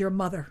you and your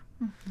mother.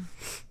 Mm-hmm.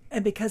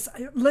 And because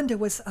Linda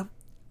was oh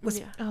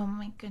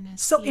my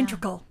goodness, so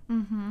integral.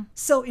 Mm-hmm.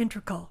 So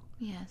integral.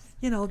 Yes.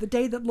 You know, the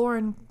day that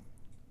Lauren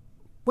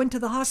went to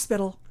the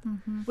hospital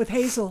with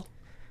Hazel,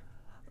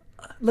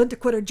 Linda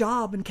quit her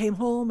job and came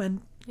home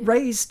and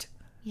raised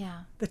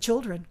the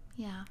children.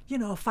 Yeah. You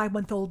know, a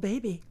 5-month-old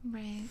baby.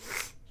 Right.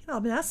 You know,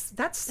 I mean, that's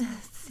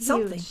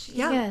something. Huge.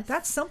 Yeah, Yes.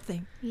 that's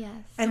something. Yes.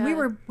 And we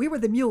were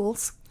the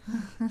mules.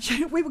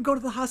 We would go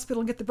to the hospital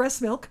and get the breast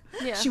milk.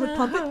 Yeah. She would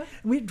pump it, and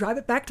we'd drive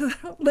it back to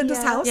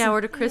Linda's house. Yeah, or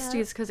to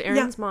Christie's, because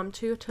Erin's mom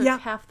too took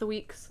half the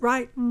weeks.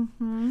 Right.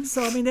 Mm-hmm.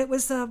 So I mean, it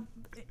was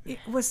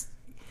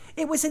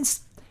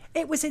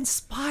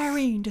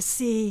inspiring to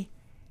see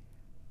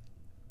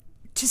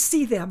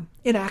them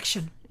in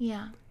action.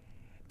 Yeah.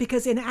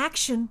 Because in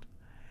action,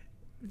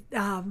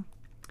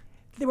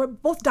 they were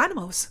both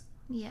dynamos.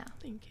 Yeah.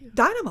 Thank you.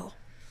 Dynamo.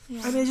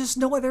 Yeah. I mean, there's just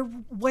no other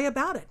way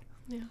about it.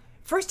 Yeah.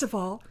 First of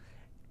all,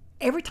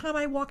 every time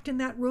I walked in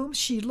that room,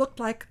 she looked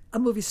like a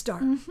movie star.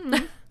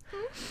 Mm-hmm.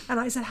 And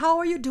I said, "How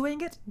are you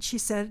doing it?" And she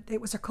said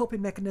it was her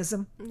coping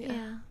mechanism.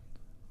 Yeah.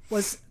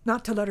 Was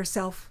not to let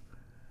herself.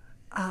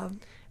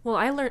 Well,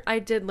 I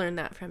did learn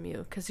that from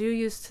you, because you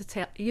used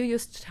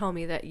to tell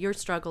me that your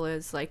struggle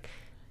is like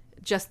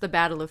just the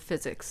battle of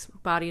physics.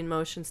 Body in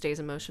motion stays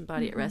in motion,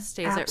 body at rest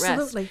stays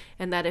Absolutely. at rest.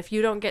 And that if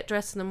you don't get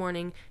dressed in the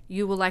morning,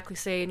 you will likely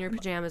stay in your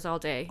pajamas all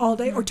day. All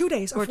day, or 2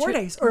 days, or 4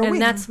 days, or a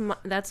week. And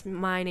that's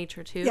my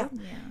nature too. Yeah.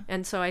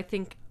 And so I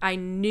think I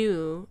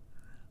knew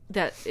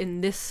that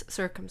in this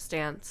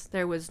circumstance,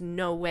 there was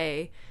no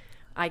way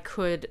I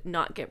could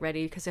not get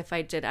ready, because if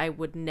I did, I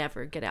would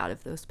never get out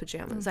of those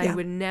pajamas. Yeah. I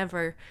would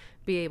never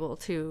be able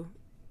to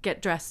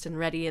get dressed and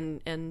ready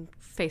and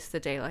face the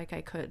day like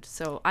I could.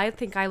 So I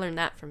think I learned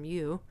that from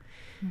you.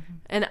 Mm-hmm.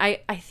 And I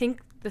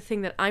think the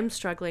thing that I'm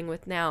struggling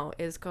with now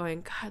is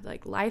going, God,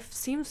 like, life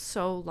seems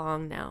so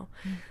long now.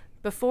 Mm.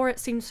 Before it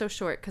seemed so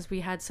short because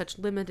we had such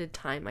limited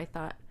time, I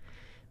thought.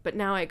 But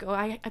now I go,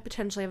 I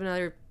potentially have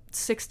another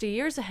 60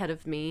 years ahead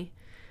of me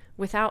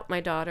without my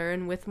daughter,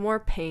 and with more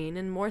pain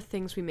and more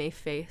things we may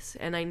face.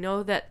 And I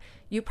know that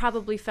you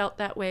probably felt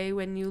that way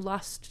when you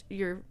lost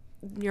your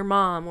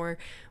mom, or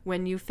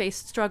when you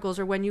faced struggles,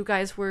 or when you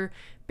guys were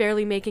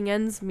barely making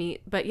ends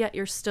meet, but yet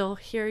you're still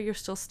here, you're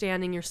still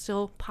standing, you're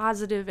still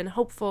positive and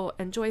hopeful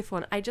and joyful,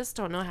 and I just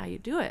don't know how you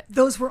do it.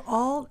 Those were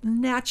all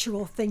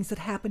natural things that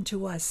happened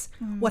to us.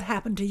 What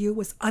happened to you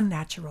was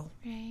unnatural.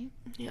 Right.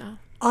 Yeah.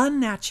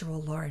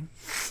 Unnatural, Lauren.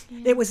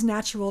 Yeah. It was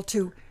natural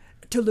to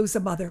lose a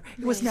mother.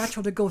 It was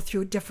natural to go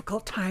through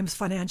difficult times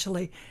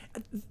financially.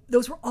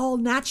 Those were all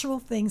natural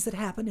things that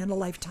happened in a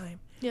lifetime.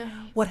 Yeah.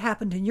 What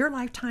happened in your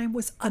lifetime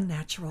was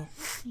unnatural.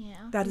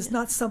 Yeah. That is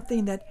not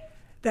something that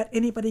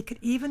anybody could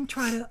even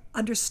try to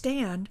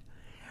understand.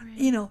 Right.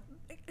 You know,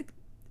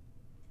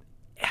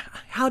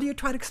 how do you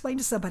try to explain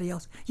to somebody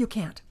else? You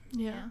can't.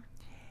 Yeah.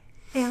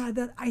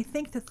 And I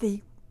think that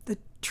the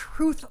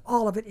truth,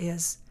 all of it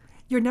is,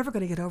 you're never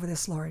going to get over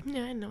this, Lauren.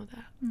 Yeah, I know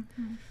that.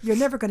 Mm-hmm. You're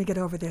never going to get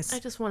over this. I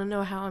just want to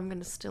know how I'm going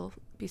to still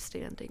be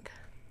standing.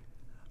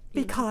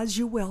 Because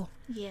you will.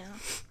 Yeah.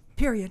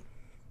 Period.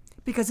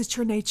 Because it's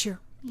your nature.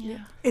 Yeah.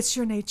 It's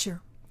your nature.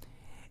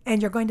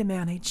 And you're going to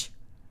manage,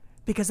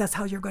 because that's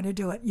how you're going to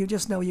do it. You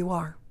just know you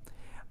are.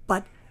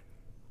 But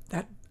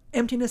that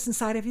emptiness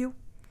inside of you,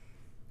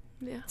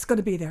 it's going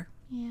to be there.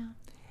 Yeah.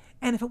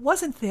 And if it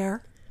wasn't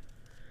there,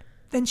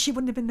 then she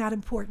wouldn't have been that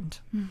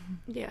important. Mm-hmm.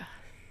 Yeah.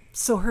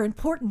 So her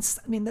importance,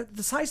 I mean,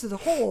 the size of the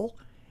hole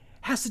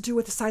has to do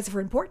with the size of her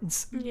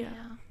importance.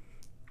 Yeah.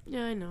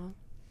 Yeah, I know.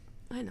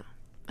 And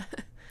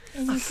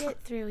you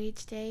get through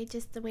each day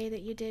just the way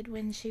that you did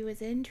when she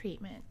was in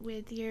treatment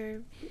with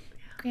your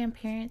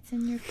grandparents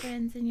and your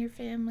friends and your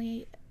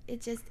family.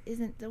 It just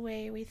isn't the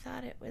way we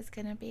thought it was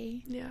going to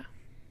be. Yeah.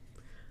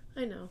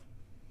 I know.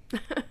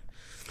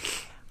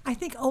 I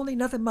think only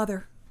another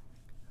mother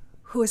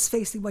who is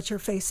facing what you're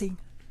facing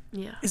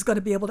Yeah. is going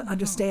to be able to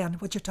understand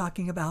what you're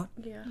talking about.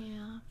 Yeah.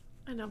 Yeah.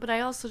 I know, but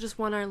I also just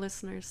want our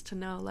listeners to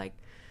know, like,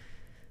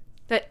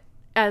 that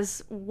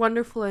as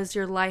wonderful as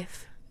your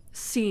life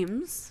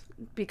seems,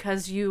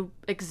 because you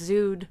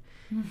exude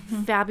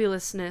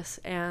fabulousness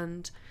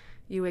and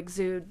you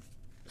exude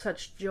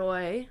such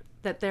joy,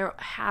 that there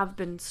have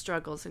been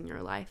struggles in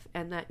your life,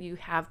 and that you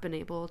have been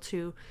able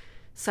to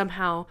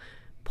somehow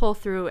pull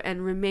through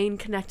and remain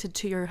connected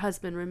to your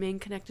husband, remain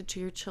connected to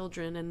your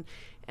children,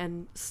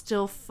 and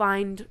still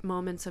find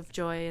moments of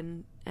joy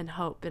and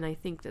hope. And I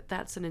think that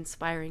that's an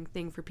inspiring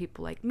thing for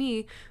people like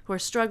me who are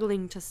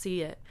struggling to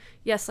see it.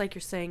 Yes, like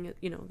you're saying,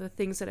 you know, the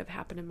things that have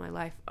happened in my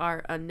life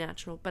are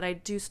unnatural, but I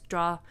do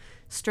draw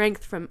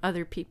strength from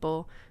other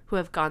people who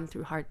have gone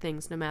through hard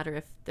things, no matter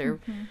if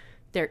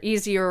they're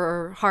easier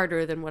or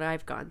harder than what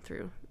I've gone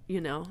through, you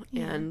know.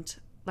 Yeah.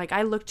 like,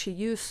 I look to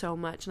you so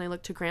much, and I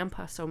look to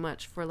Grandpa so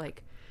much for,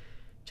 like,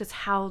 just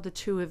how the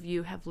two of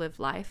you have lived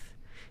life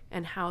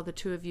and how the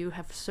two of you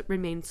have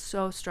remained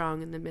so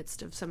strong in the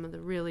midst of some of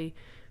the really,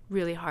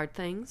 really hard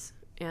things.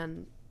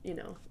 And, you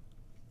know,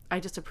 I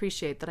just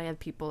appreciate that I have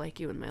people like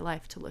you in my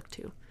life to look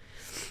to.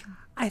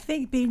 I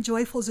think being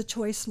joyful is a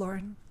choice,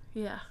 Lauren.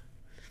 Yeah.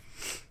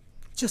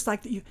 Just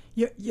like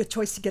your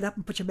choice to get up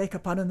and put your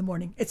makeup on in the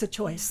morning. It's a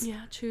choice.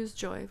 Yeah, choose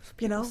joy,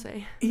 people You know,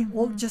 say.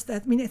 Well, just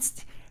that. I mean,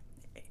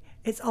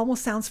 it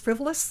almost sounds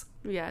frivolous,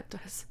 Yeah, it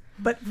does.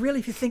 but really,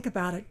 if you think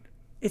about it,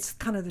 it's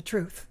kind of the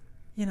truth.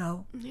 You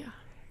know, Yeah.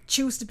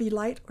 choose to be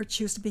light or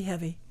choose to be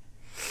heavy.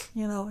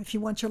 You know, if you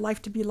want your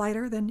life to be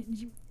lighter, then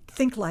you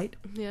think light.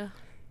 Yeah.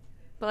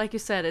 But like you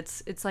said,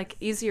 it's like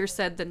easier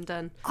said than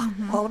done.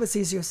 All of it's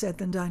easier said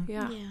than done.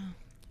 Yeah.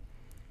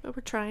 But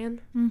we're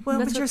trying. Well,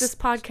 That's but what this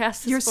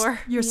podcast is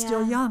for. You're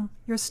still young.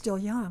 You're still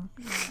young.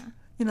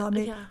 You know, I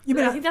mean, Yeah. you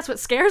But may I not, think that's what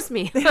scares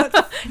me.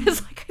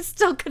 It's like I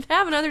still could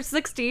have another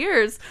 60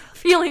 years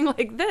feeling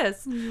like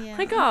this. Yeah.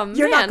 Like, oh, man.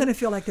 you're not going to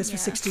feel like this for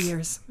Yeah. 60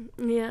 years.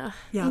 Yeah.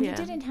 Yeah. And Yeah. you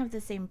didn't have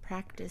the same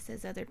practice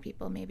as other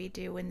people maybe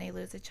do when they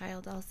lose a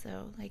child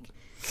also. Like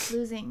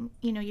losing,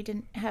 you know, you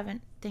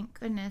haven't, thank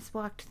goodness,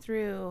 walked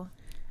through,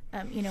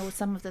 you know,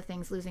 some of the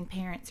things, losing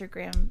parents or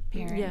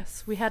grandparents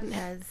Yes, we hadn't.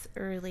 as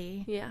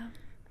early. Yeah.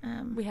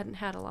 Um, We hadn't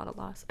had a lot of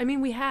loss. I mean,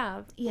 we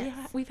have.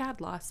 Yes. We've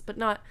had loss, but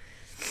not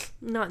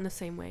in the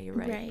same way. You're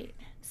right. Right.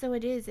 So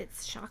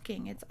it's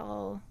shocking. It's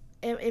all,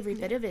 every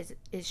bit of it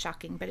is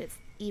shocking, but it's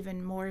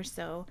even more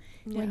so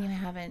when Yeah. you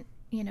haven't,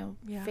 you know,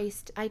 Yeah.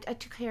 faced, I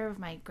took care of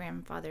my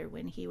grandfather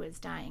when he was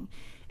dying.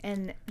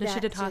 And And she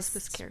that did hospice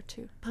just care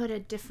too. put a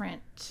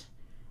different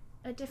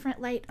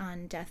light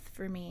on death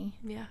for me.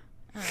 Yeah.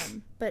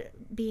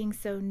 But being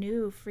so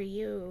new for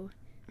you,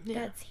 Yeah.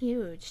 that's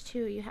huge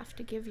too. You have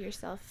to give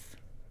yourself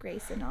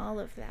grace in all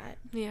of that.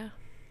 Yeah.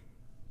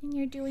 And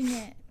you're doing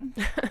it.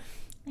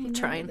 I know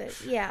trying.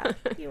 that- yeah,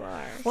 you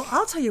are. Well,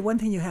 I'll tell you one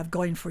thing you have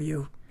going for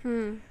you.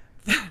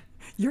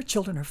 Your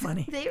children are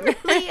funny. They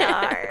really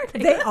are.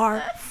 They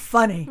are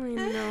funny. I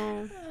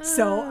know.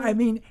 So, I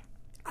mean,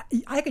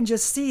 I can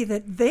just see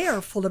that they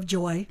are full of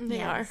joy. They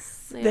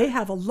Yes. are. They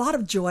have a lot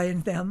of joy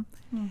in them.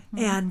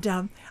 And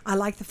I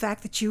like the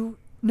fact that you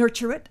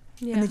nurture it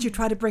Yeah. and that you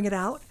try to bring it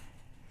out.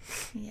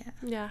 Yeah.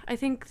 Yeah, I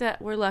think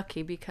that we're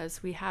lucky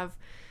because we have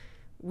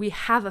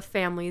a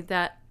family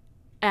that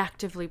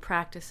actively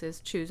practices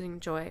choosing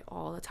joy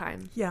all the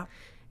time. Yeah.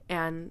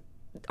 And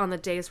on the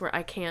days where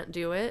I can't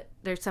do it,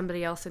 there's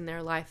somebody else in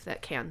their life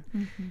that can.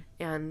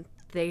 And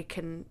they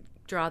can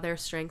draw their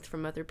strength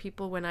from other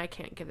people when I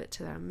can't give it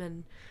to them.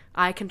 And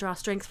I can draw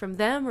strength from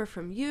them or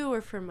from you or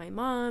from my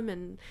mom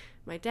and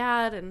my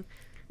dad. And,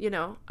 you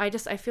know, I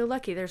feel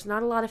lucky. There's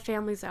not a lot of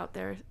families out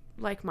there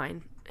like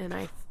mine. And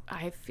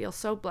I feel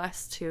so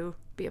blessed to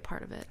be a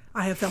part of it.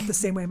 I have felt the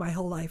same way my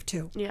whole life,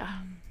 too. Yeah.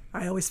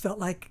 I always felt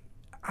like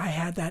I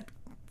had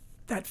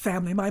that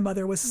family. My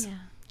mother was, Yeah.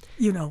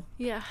 you know,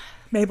 Yeah.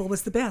 Mabel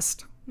was the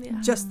best. Yeah.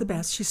 Just the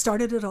best. She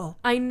started it all.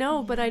 I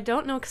know, but I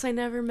don't know because I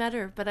never met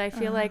her. But I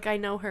feel like I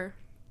know her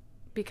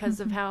because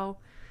of how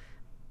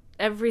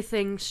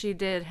everything she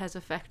did has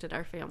affected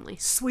our family.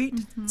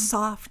 Sweet,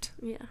 soft,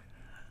 Yeah.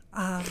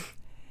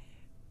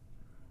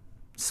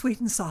 sweet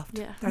and soft.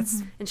 Yeah.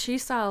 That's And she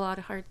saw a lot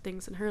of hard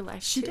things in her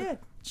life. she too. did.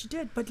 She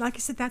did. But like I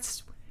said,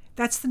 that's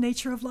the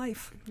nature of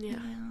life. Yeah.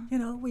 You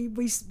know,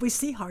 we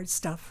see hard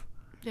stuff.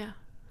 Yeah.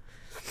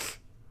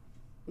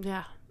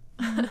 Yeah.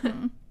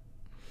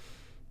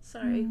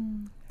 Sorry.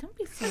 Don't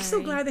be sorry. I'm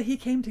so glad that he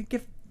came to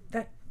give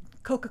that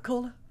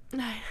Coca-Cola.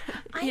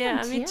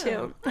 Yeah, am me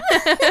too. too.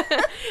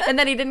 And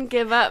then he didn't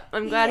give up.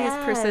 I'm glad Yes.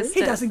 he's persistent.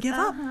 He doesn't give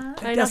up.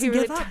 I know Doesn't he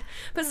really give up.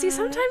 But see,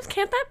 sometimes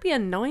can't that be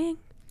annoying?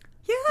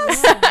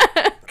 Yes.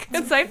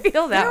 Because I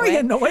feel that Very way.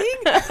 annoying.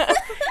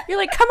 You're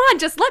like, come on,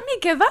 just let me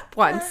give up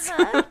once.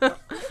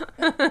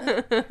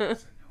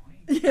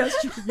 Yes,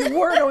 you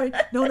were annoying.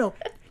 No,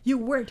 you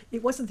weren't.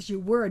 It wasn't that you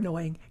were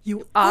annoying.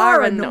 You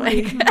Are are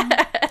annoying.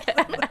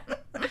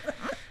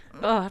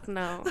 Oh,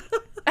 no.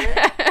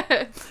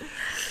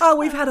 Oh,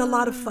 we've had a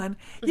lot of fun.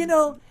 You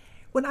know,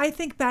 when I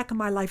think back on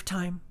my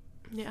lifetime,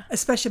 Yeah.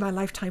 especially my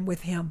lifetime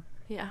with him,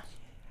 Yeah.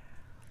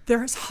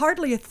 there's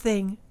hardly a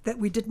thing that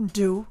we didn't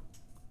do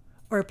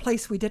or a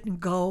place we didn't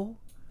go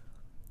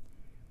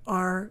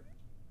or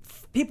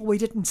people we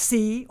didn't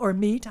see or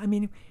meet. I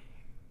mean,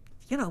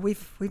 you know,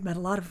 we've met a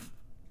lot of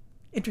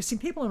interesting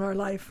people in our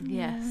life.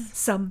 Yes.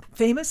 Some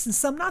famous and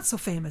some not so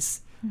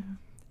famous.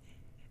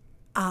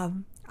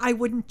 I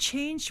wouldn't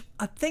change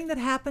a thing that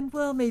happened.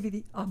 Well, maybe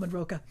the almond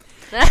roca.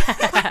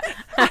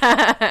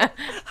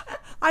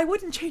 I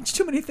wouldn't change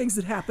too many things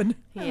that happened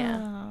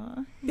Yeah.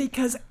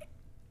 because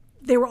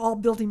they were all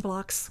building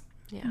blocks.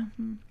 Yeah.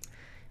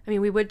 I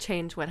mean, we would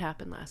change what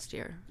happened last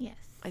year. Yes.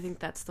 I think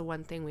that's the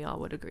one thing we all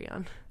would agree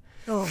on.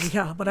 Oh,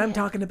 yeah, but I'm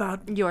talking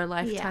about Your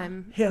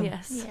lifetime. Him.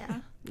 Yes. Yeah.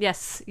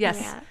 Yes.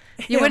 Yeah.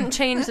 You Him. wouldn't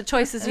change the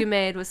choices you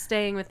made with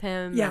staying with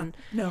him Yeah, and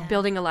no.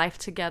 building a life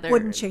together.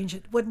 Wouldn't change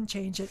it.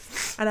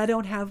 And I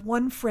don't have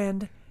one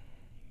friend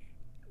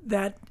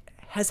that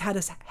has had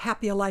as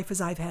happy a life as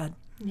I've had.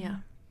 Yeah.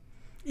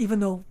 Even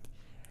though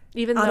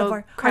Even out though of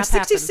our crap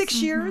 66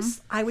 happens.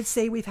 years, I would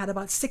say we've had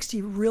about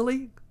 60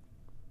 really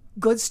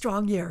good,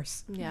 strong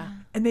years. Yeah.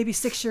 And maybe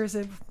 6 years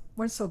that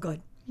weren't so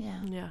good.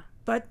 Yeah. Yeah.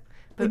 But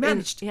we in-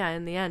 managed.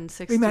 in the end,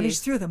 60. We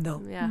managed through them,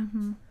 though. Yeah.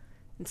 And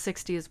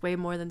 60 is way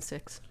more than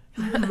 6.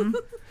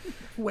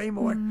 Way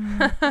more.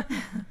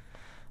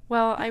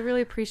 Well, I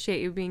really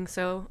appreciate you being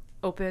so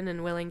open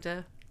and willing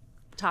to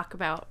talk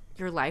about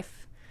your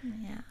life.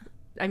 Yeah.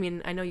 I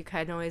mean, I know you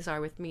kind of always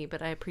are with me,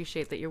 but I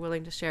appreciate that you're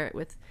willing to share it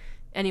with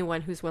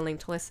anyone who's willing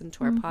to listen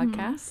to our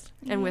podcast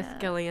and with Yeah.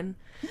 Gillian.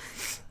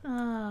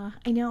 Oh,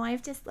 I know.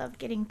 I've just loved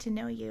getting to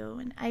know you.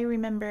 And I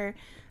remember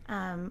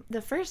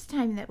the first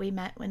time that we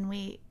met when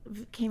we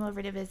came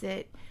over to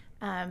visit.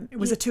 It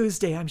was a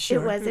Tuesday, I'm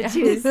sure. It was a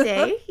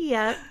Tuesday.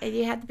 Yeah. And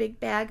you had the big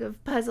bag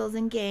of puzzles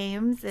and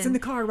games. It's And in the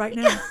car right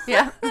now.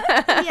 Yeah.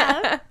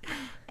 yeah.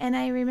 And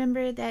I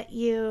remember that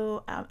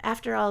you,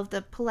 after all of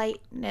the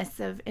politeness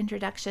of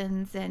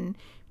introductions and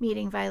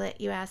meeting Violet,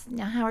 you asked,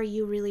 "Now, how are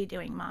you really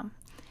doing, Mom?"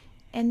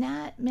 And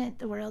that meant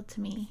the world to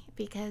me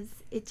because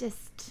it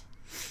just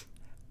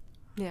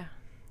Yeah.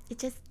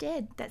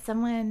 did, that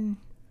someone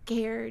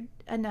cared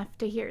enough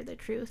to hear the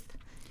truth.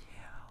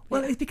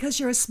 Well, it's because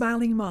you're a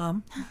smiling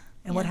mom.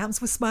 And what happens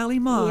with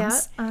smiling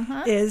moms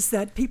is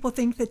that people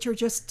think that you're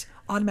just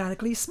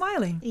automatically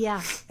smiling.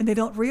 Yeah. And they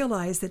don't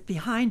realize that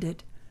behind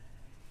it,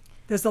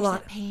 there's a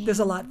lot. that pain. There's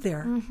a lot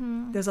there.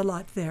 There's a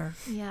lot there.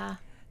 Yeah.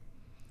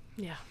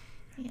 Yeah.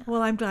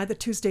 Well, I'm glad that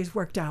Tuesdays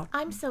worked out.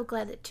 I'm so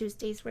glad that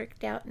Tuesdays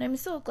worked out. And I'm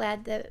so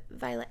glad that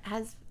Violet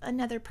has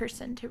another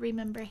person to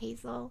remember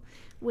Hazel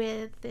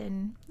with.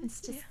 And it's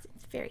just,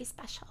 it's very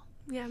special.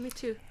 Yeah, me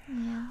too.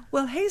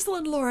 Well, Hazel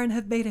and Lauren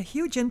have made a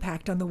huge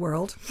impact on the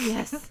world,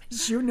 Yes.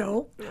 as you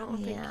know. Oh,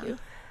 thank Yeah. you.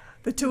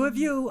 The two of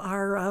you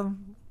are,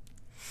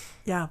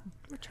 We're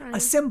trying. a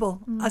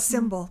symbol, a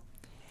symbol.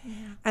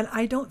 And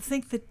I don't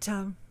think that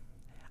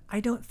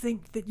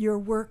your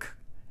work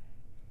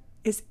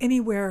is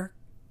anywhere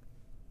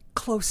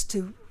close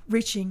to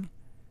reaching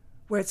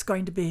where it's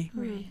going to be.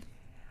 Right.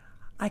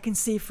 I can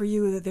see for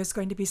you that there's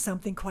going to be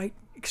something quite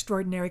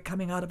extraordinary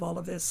coming out of all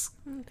of this.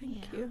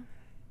 Thank you.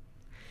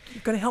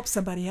 You're going to help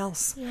somebody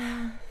else.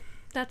 Yeah.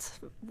 That's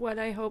what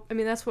I hope. I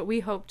mean, that's what we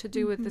hope to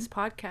do with this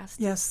podcast.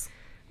 Yes.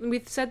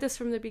 We've said this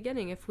from the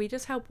beginning. If we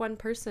just help one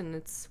person,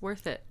 it's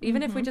worth it.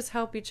 Even if we just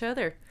help each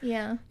other,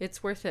 Yeah.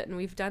 it's worth it. And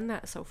we've done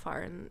that so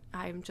far. And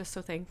I'm just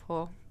so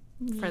thankful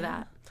for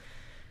that.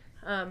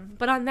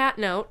 But on that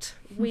note,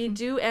 we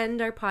do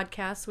end our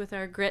podcast with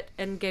our grit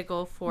and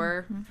giggle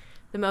for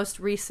the most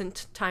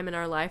recent time in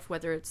our life,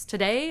 whether it's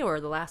today or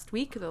the last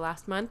week or the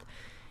last month.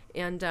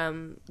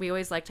 And we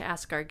always like to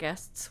ask our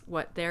guests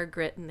what their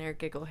grit and their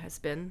giggle has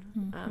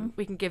been.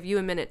 We can give you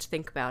a minute to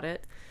think about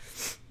it.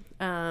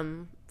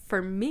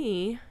 For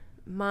me,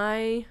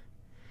 my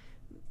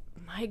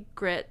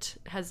grit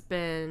has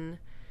been,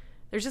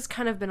 there's just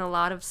kind of been a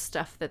lot of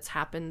stuff that's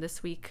happened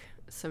this week.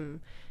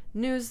 Some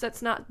news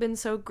that's not been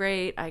so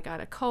great. I got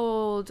a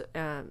cold.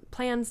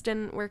 Plans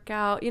didn't work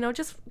out.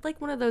 Just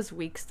like one of those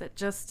weeks that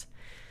just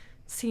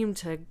seemed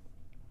to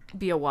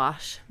be a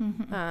wash.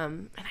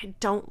 And I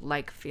don't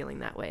like feeling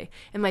that way.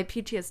 And my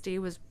PTSD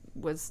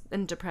was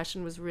and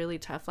depression was really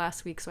tough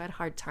last week, so I had a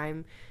hard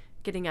time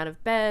getting out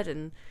of bed.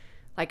 And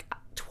like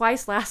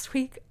twice last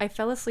week, I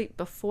fell asleep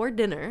before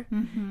dinner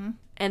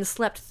and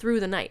slept through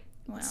the night.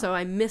 Wow. So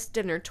I missed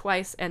dinner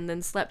twice and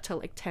then slept till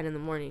like 10 in the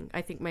morning.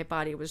 I think my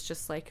body was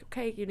just like,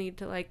 okay, you need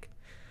to like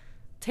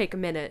take a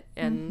minute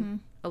and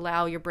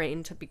allow your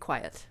brain to be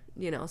quiet,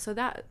 so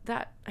that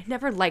I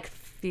never liked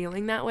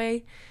feeling that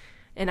way.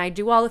 And I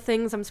do all the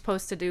things I'm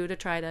supposed to do to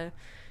try to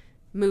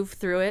move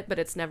through it, but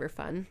it's never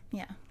fun.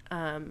 Yeah.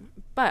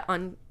 But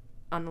on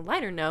a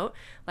lighter note,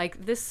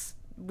 like this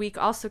week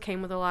also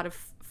came with a lot of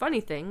funny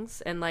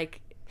things. And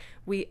like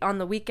on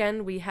the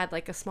weekend, we had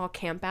like a small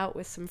camp out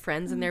with some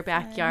friends in their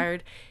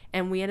backyard.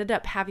 And we ended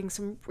up having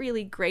some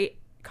really great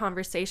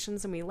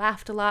conversations and we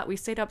laughed a lot. We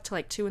stayed up till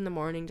like 2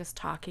 a.m. just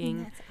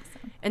talking. That's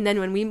awesome. And then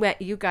when we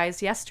met you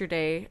guys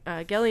yesterday,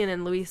 Gillian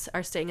and Luis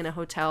are staying in a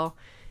hotel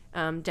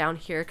down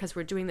here because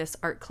we're doing this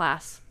art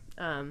class.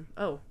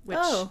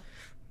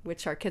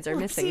 Which our kids are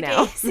missing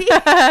now. Daisy.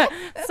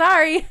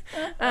 Sorry.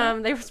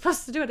 They were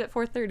supposed to do it at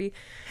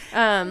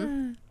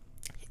 4:30.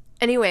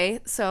 Anyway,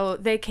 so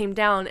they came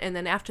down, and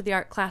then after the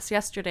art class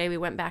yesterday, we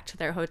went back to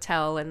their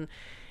hotel, and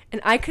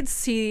I could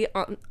see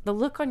the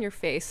look on your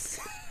face.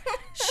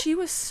 She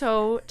was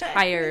so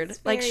tired.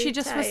 Like she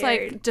just was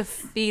like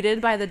defeated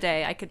by the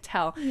day. I could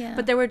tell. Yeah.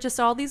 But there were just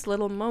all these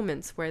little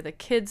moments where the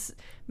kids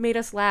made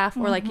us laugh,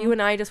 or like you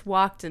and I just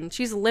walked and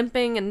she's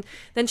limping and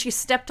then she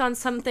stepped on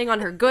something on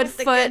her good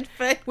foot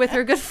with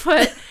her good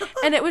foot.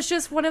 And it was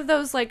just one of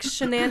those like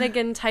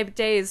shenanigan type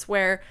days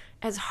where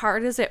as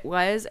hard as it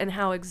was and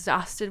how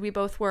exhausted we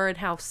both were and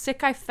how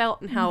sick I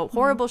felt and how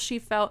horrible she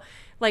felt,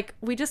 like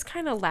we just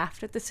kind of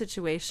laughed at the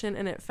situation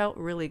and it felt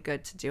really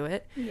good to do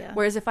it. Yeah.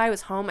 Whereas if I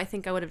was home, I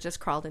think I would have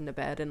just crawled into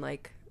bed and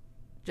like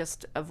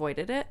just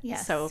avoided it.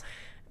 Yes. So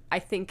I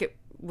think it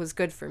was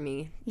good for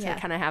me to Yeah.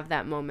 kind of have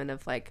that moment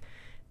of like,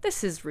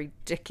 this is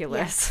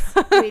ridiculous.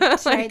 We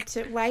tried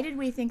to. Why did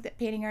we think that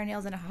painting our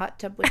nails in a hot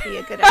tub would be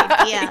a good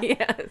idea?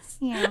 Yes.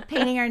 You know,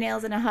 painting our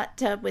nails in a hot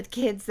tub with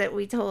kids that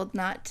we told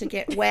not to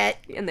get wet.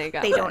 And they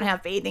got They wet. don't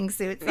have bathing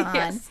suits on.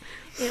 Yes.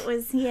 It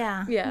was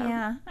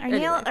Yeah.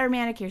 Our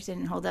manicures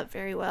didn't hold up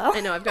very well.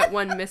 I know, I've got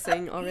one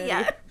missing already.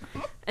 Yeah.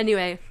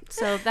 Anyway,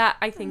 so that,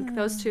 I think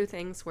those two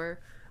things were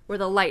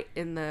the light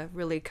in the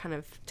really kind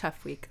of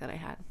tough week that I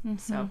had.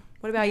 So,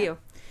 what about you?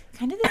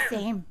 Kind of the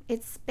same.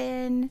 It's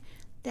been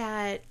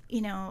that,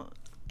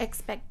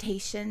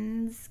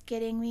 expectations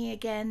getting me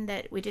again,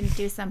 that we didn't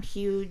do some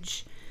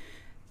huge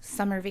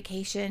summer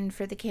vacation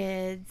for the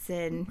kids,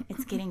 and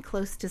it's getting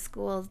close to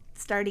school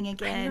starting I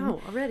again.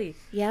 know, already.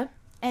 Yep.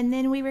 And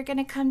then we were going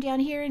to come down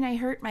here and I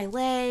hurt my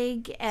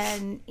leg,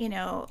 and,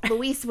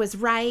 Luis was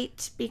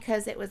right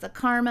because it was a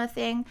karma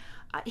thing.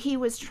 He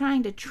was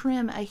trying to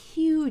trim a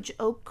huge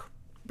oak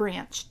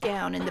branch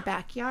down in the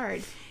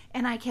backyard,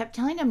 and I kept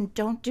telling him,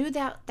 don't do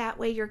that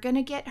way, you're going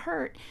to get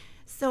hurt.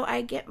 So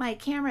I get my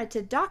camera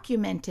to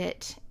document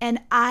it, and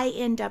I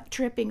end up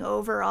tripping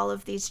over all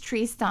of these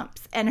tree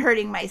stumps and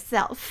hurting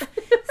myself.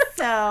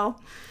 So,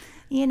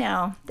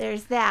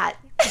 there's that.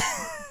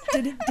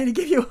 Did he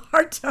give you a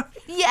hard time?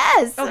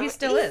 Yes. Oh, he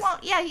still is.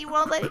 He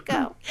won't let it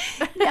go.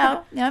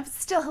 No, it's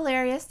still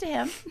hilarious to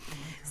him.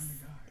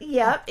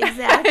 Yep,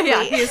 exactly.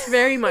 Yeah, he is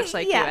very much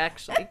like you, Yeah.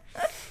 actually.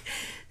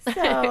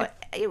 So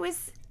it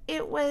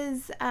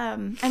was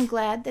I'm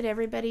glad that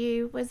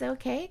everybody was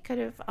okay. Could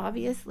have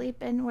obviously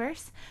been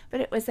worse,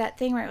 but it was that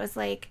thing where it was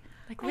like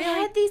I really?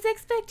 had these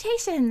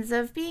expectations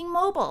of being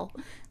mobile.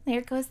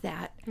 There goes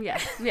that.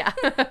 Yeah.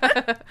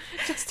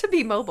 Just to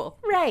be mobile.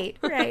 Right.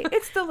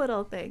 It's the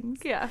little things.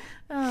 Yeah.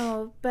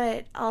 Oh,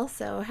 but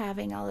also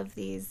having all of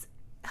these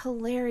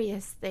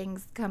hilarious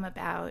things come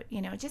about,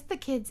 just the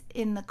kids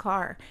in the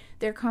car,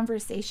 their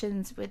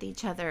conversations with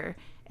each other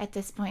at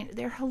this point,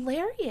 they're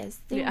hilarious.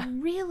 They Yeah.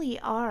 really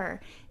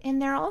are.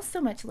 And they're all so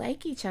much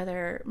like each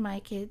other, my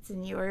kids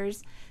and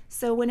yours.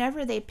 So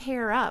whenever they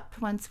pair up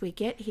once we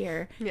get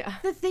here, Yeah.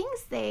 the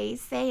things they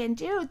say and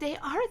do, they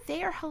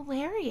are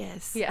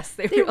hilarious. Yes,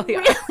 they They really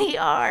are. really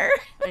are.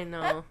 I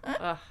know.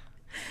 Ugh.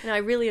 I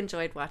really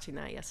enjoyed watching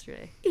that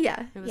yesterday.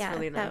 Yeah. It was yeah,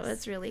 really that nice.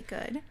 was really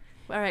good.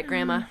 All right,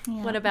 Grandma.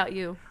 yeah. What about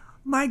you?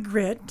 My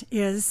grit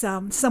is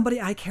somebody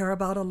I care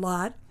about a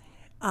lot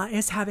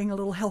is having a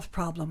little health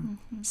problem.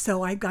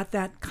 So I got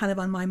that kind of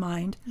on my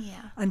mind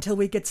Yeah. until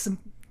we get some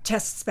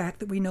tests back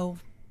that we know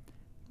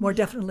more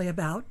definitely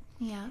about.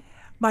 Yeah.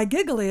 My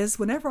giggle is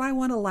whenever I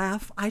want to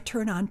laugh, I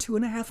turn on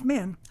 2.5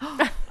 Men. Oh,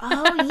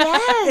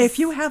 yes. If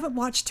you haven't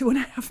watched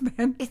 2.5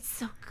 Men, It's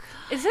so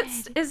good.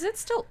 Is it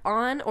still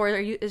on, or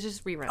is it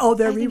just reruns? oh,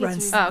 they're I think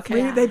it's reruns. reruns. Oh,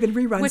 okay. They've been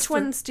reruns. Which for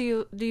ones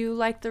do you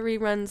like the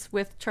reruns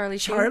with Charlie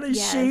Sheen? Charlie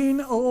Yes.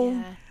 Sheen. Oh,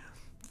 Yeah.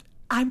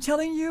 I'm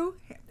telling you,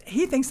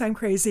 he thinks I'm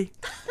crazy.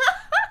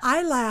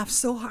 I laugh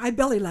so hard. I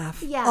belly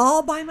laugh Yeah.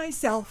 all by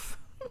myself.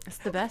 It's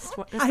the best.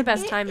 It's the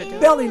best time to do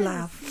it. Belly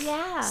laugh.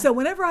 Yeah. So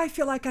whenever I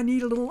feel like I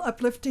need a little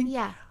uplifting,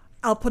 Yeah.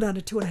 I'll put on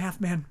a 2.5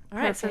 Men. All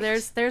right, so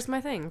Perfect. there's my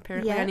thing.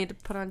 Apparently, Yeah. I need to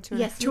put on two.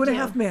 Yes. Two and a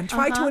half men.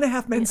 Try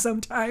 2.5 Men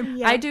sometime.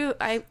 Yeah. I do.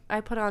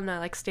 I put on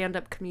like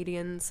stand-up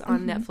comedians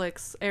on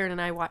Netflix. Aaron and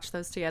I watch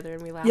those together,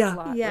 and we laugh Yeah. a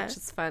lot, Yeah. which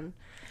is fun.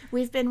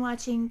 We've been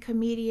watching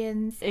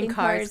comedians In in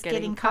cars cars getting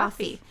getting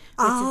coffee. coffee,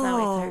 which is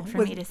always Oh, hard for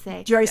with me to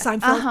say. Jerry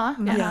Seinfeld. Uh-huh.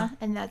 Yeah.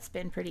 And that's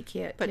been pretty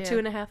cute, But too.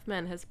 2.5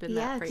 Men has been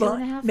Yeah, that for you. Two Well,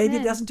 and a half maybe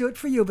men. it doesn't do it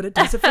for you, but it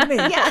does it for me.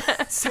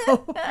 Yes.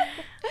 So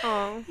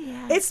Oh,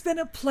 Yeah. it's been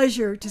a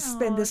pleasure to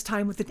spend this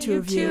time with the two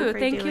of you. too.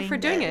 Thank you for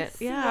doing it.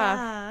 this.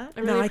 Yeah. I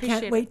really No, I appreciate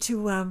can't wait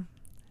to. it.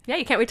 Yeah,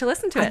 you can't wait to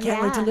listen to I it.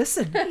 can't wait to Yeah.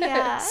 listen.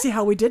 Yeah. See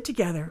how we did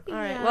together. All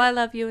right. Yeah. Well, I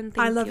love you and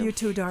thank I you. love you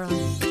too,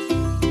 darling.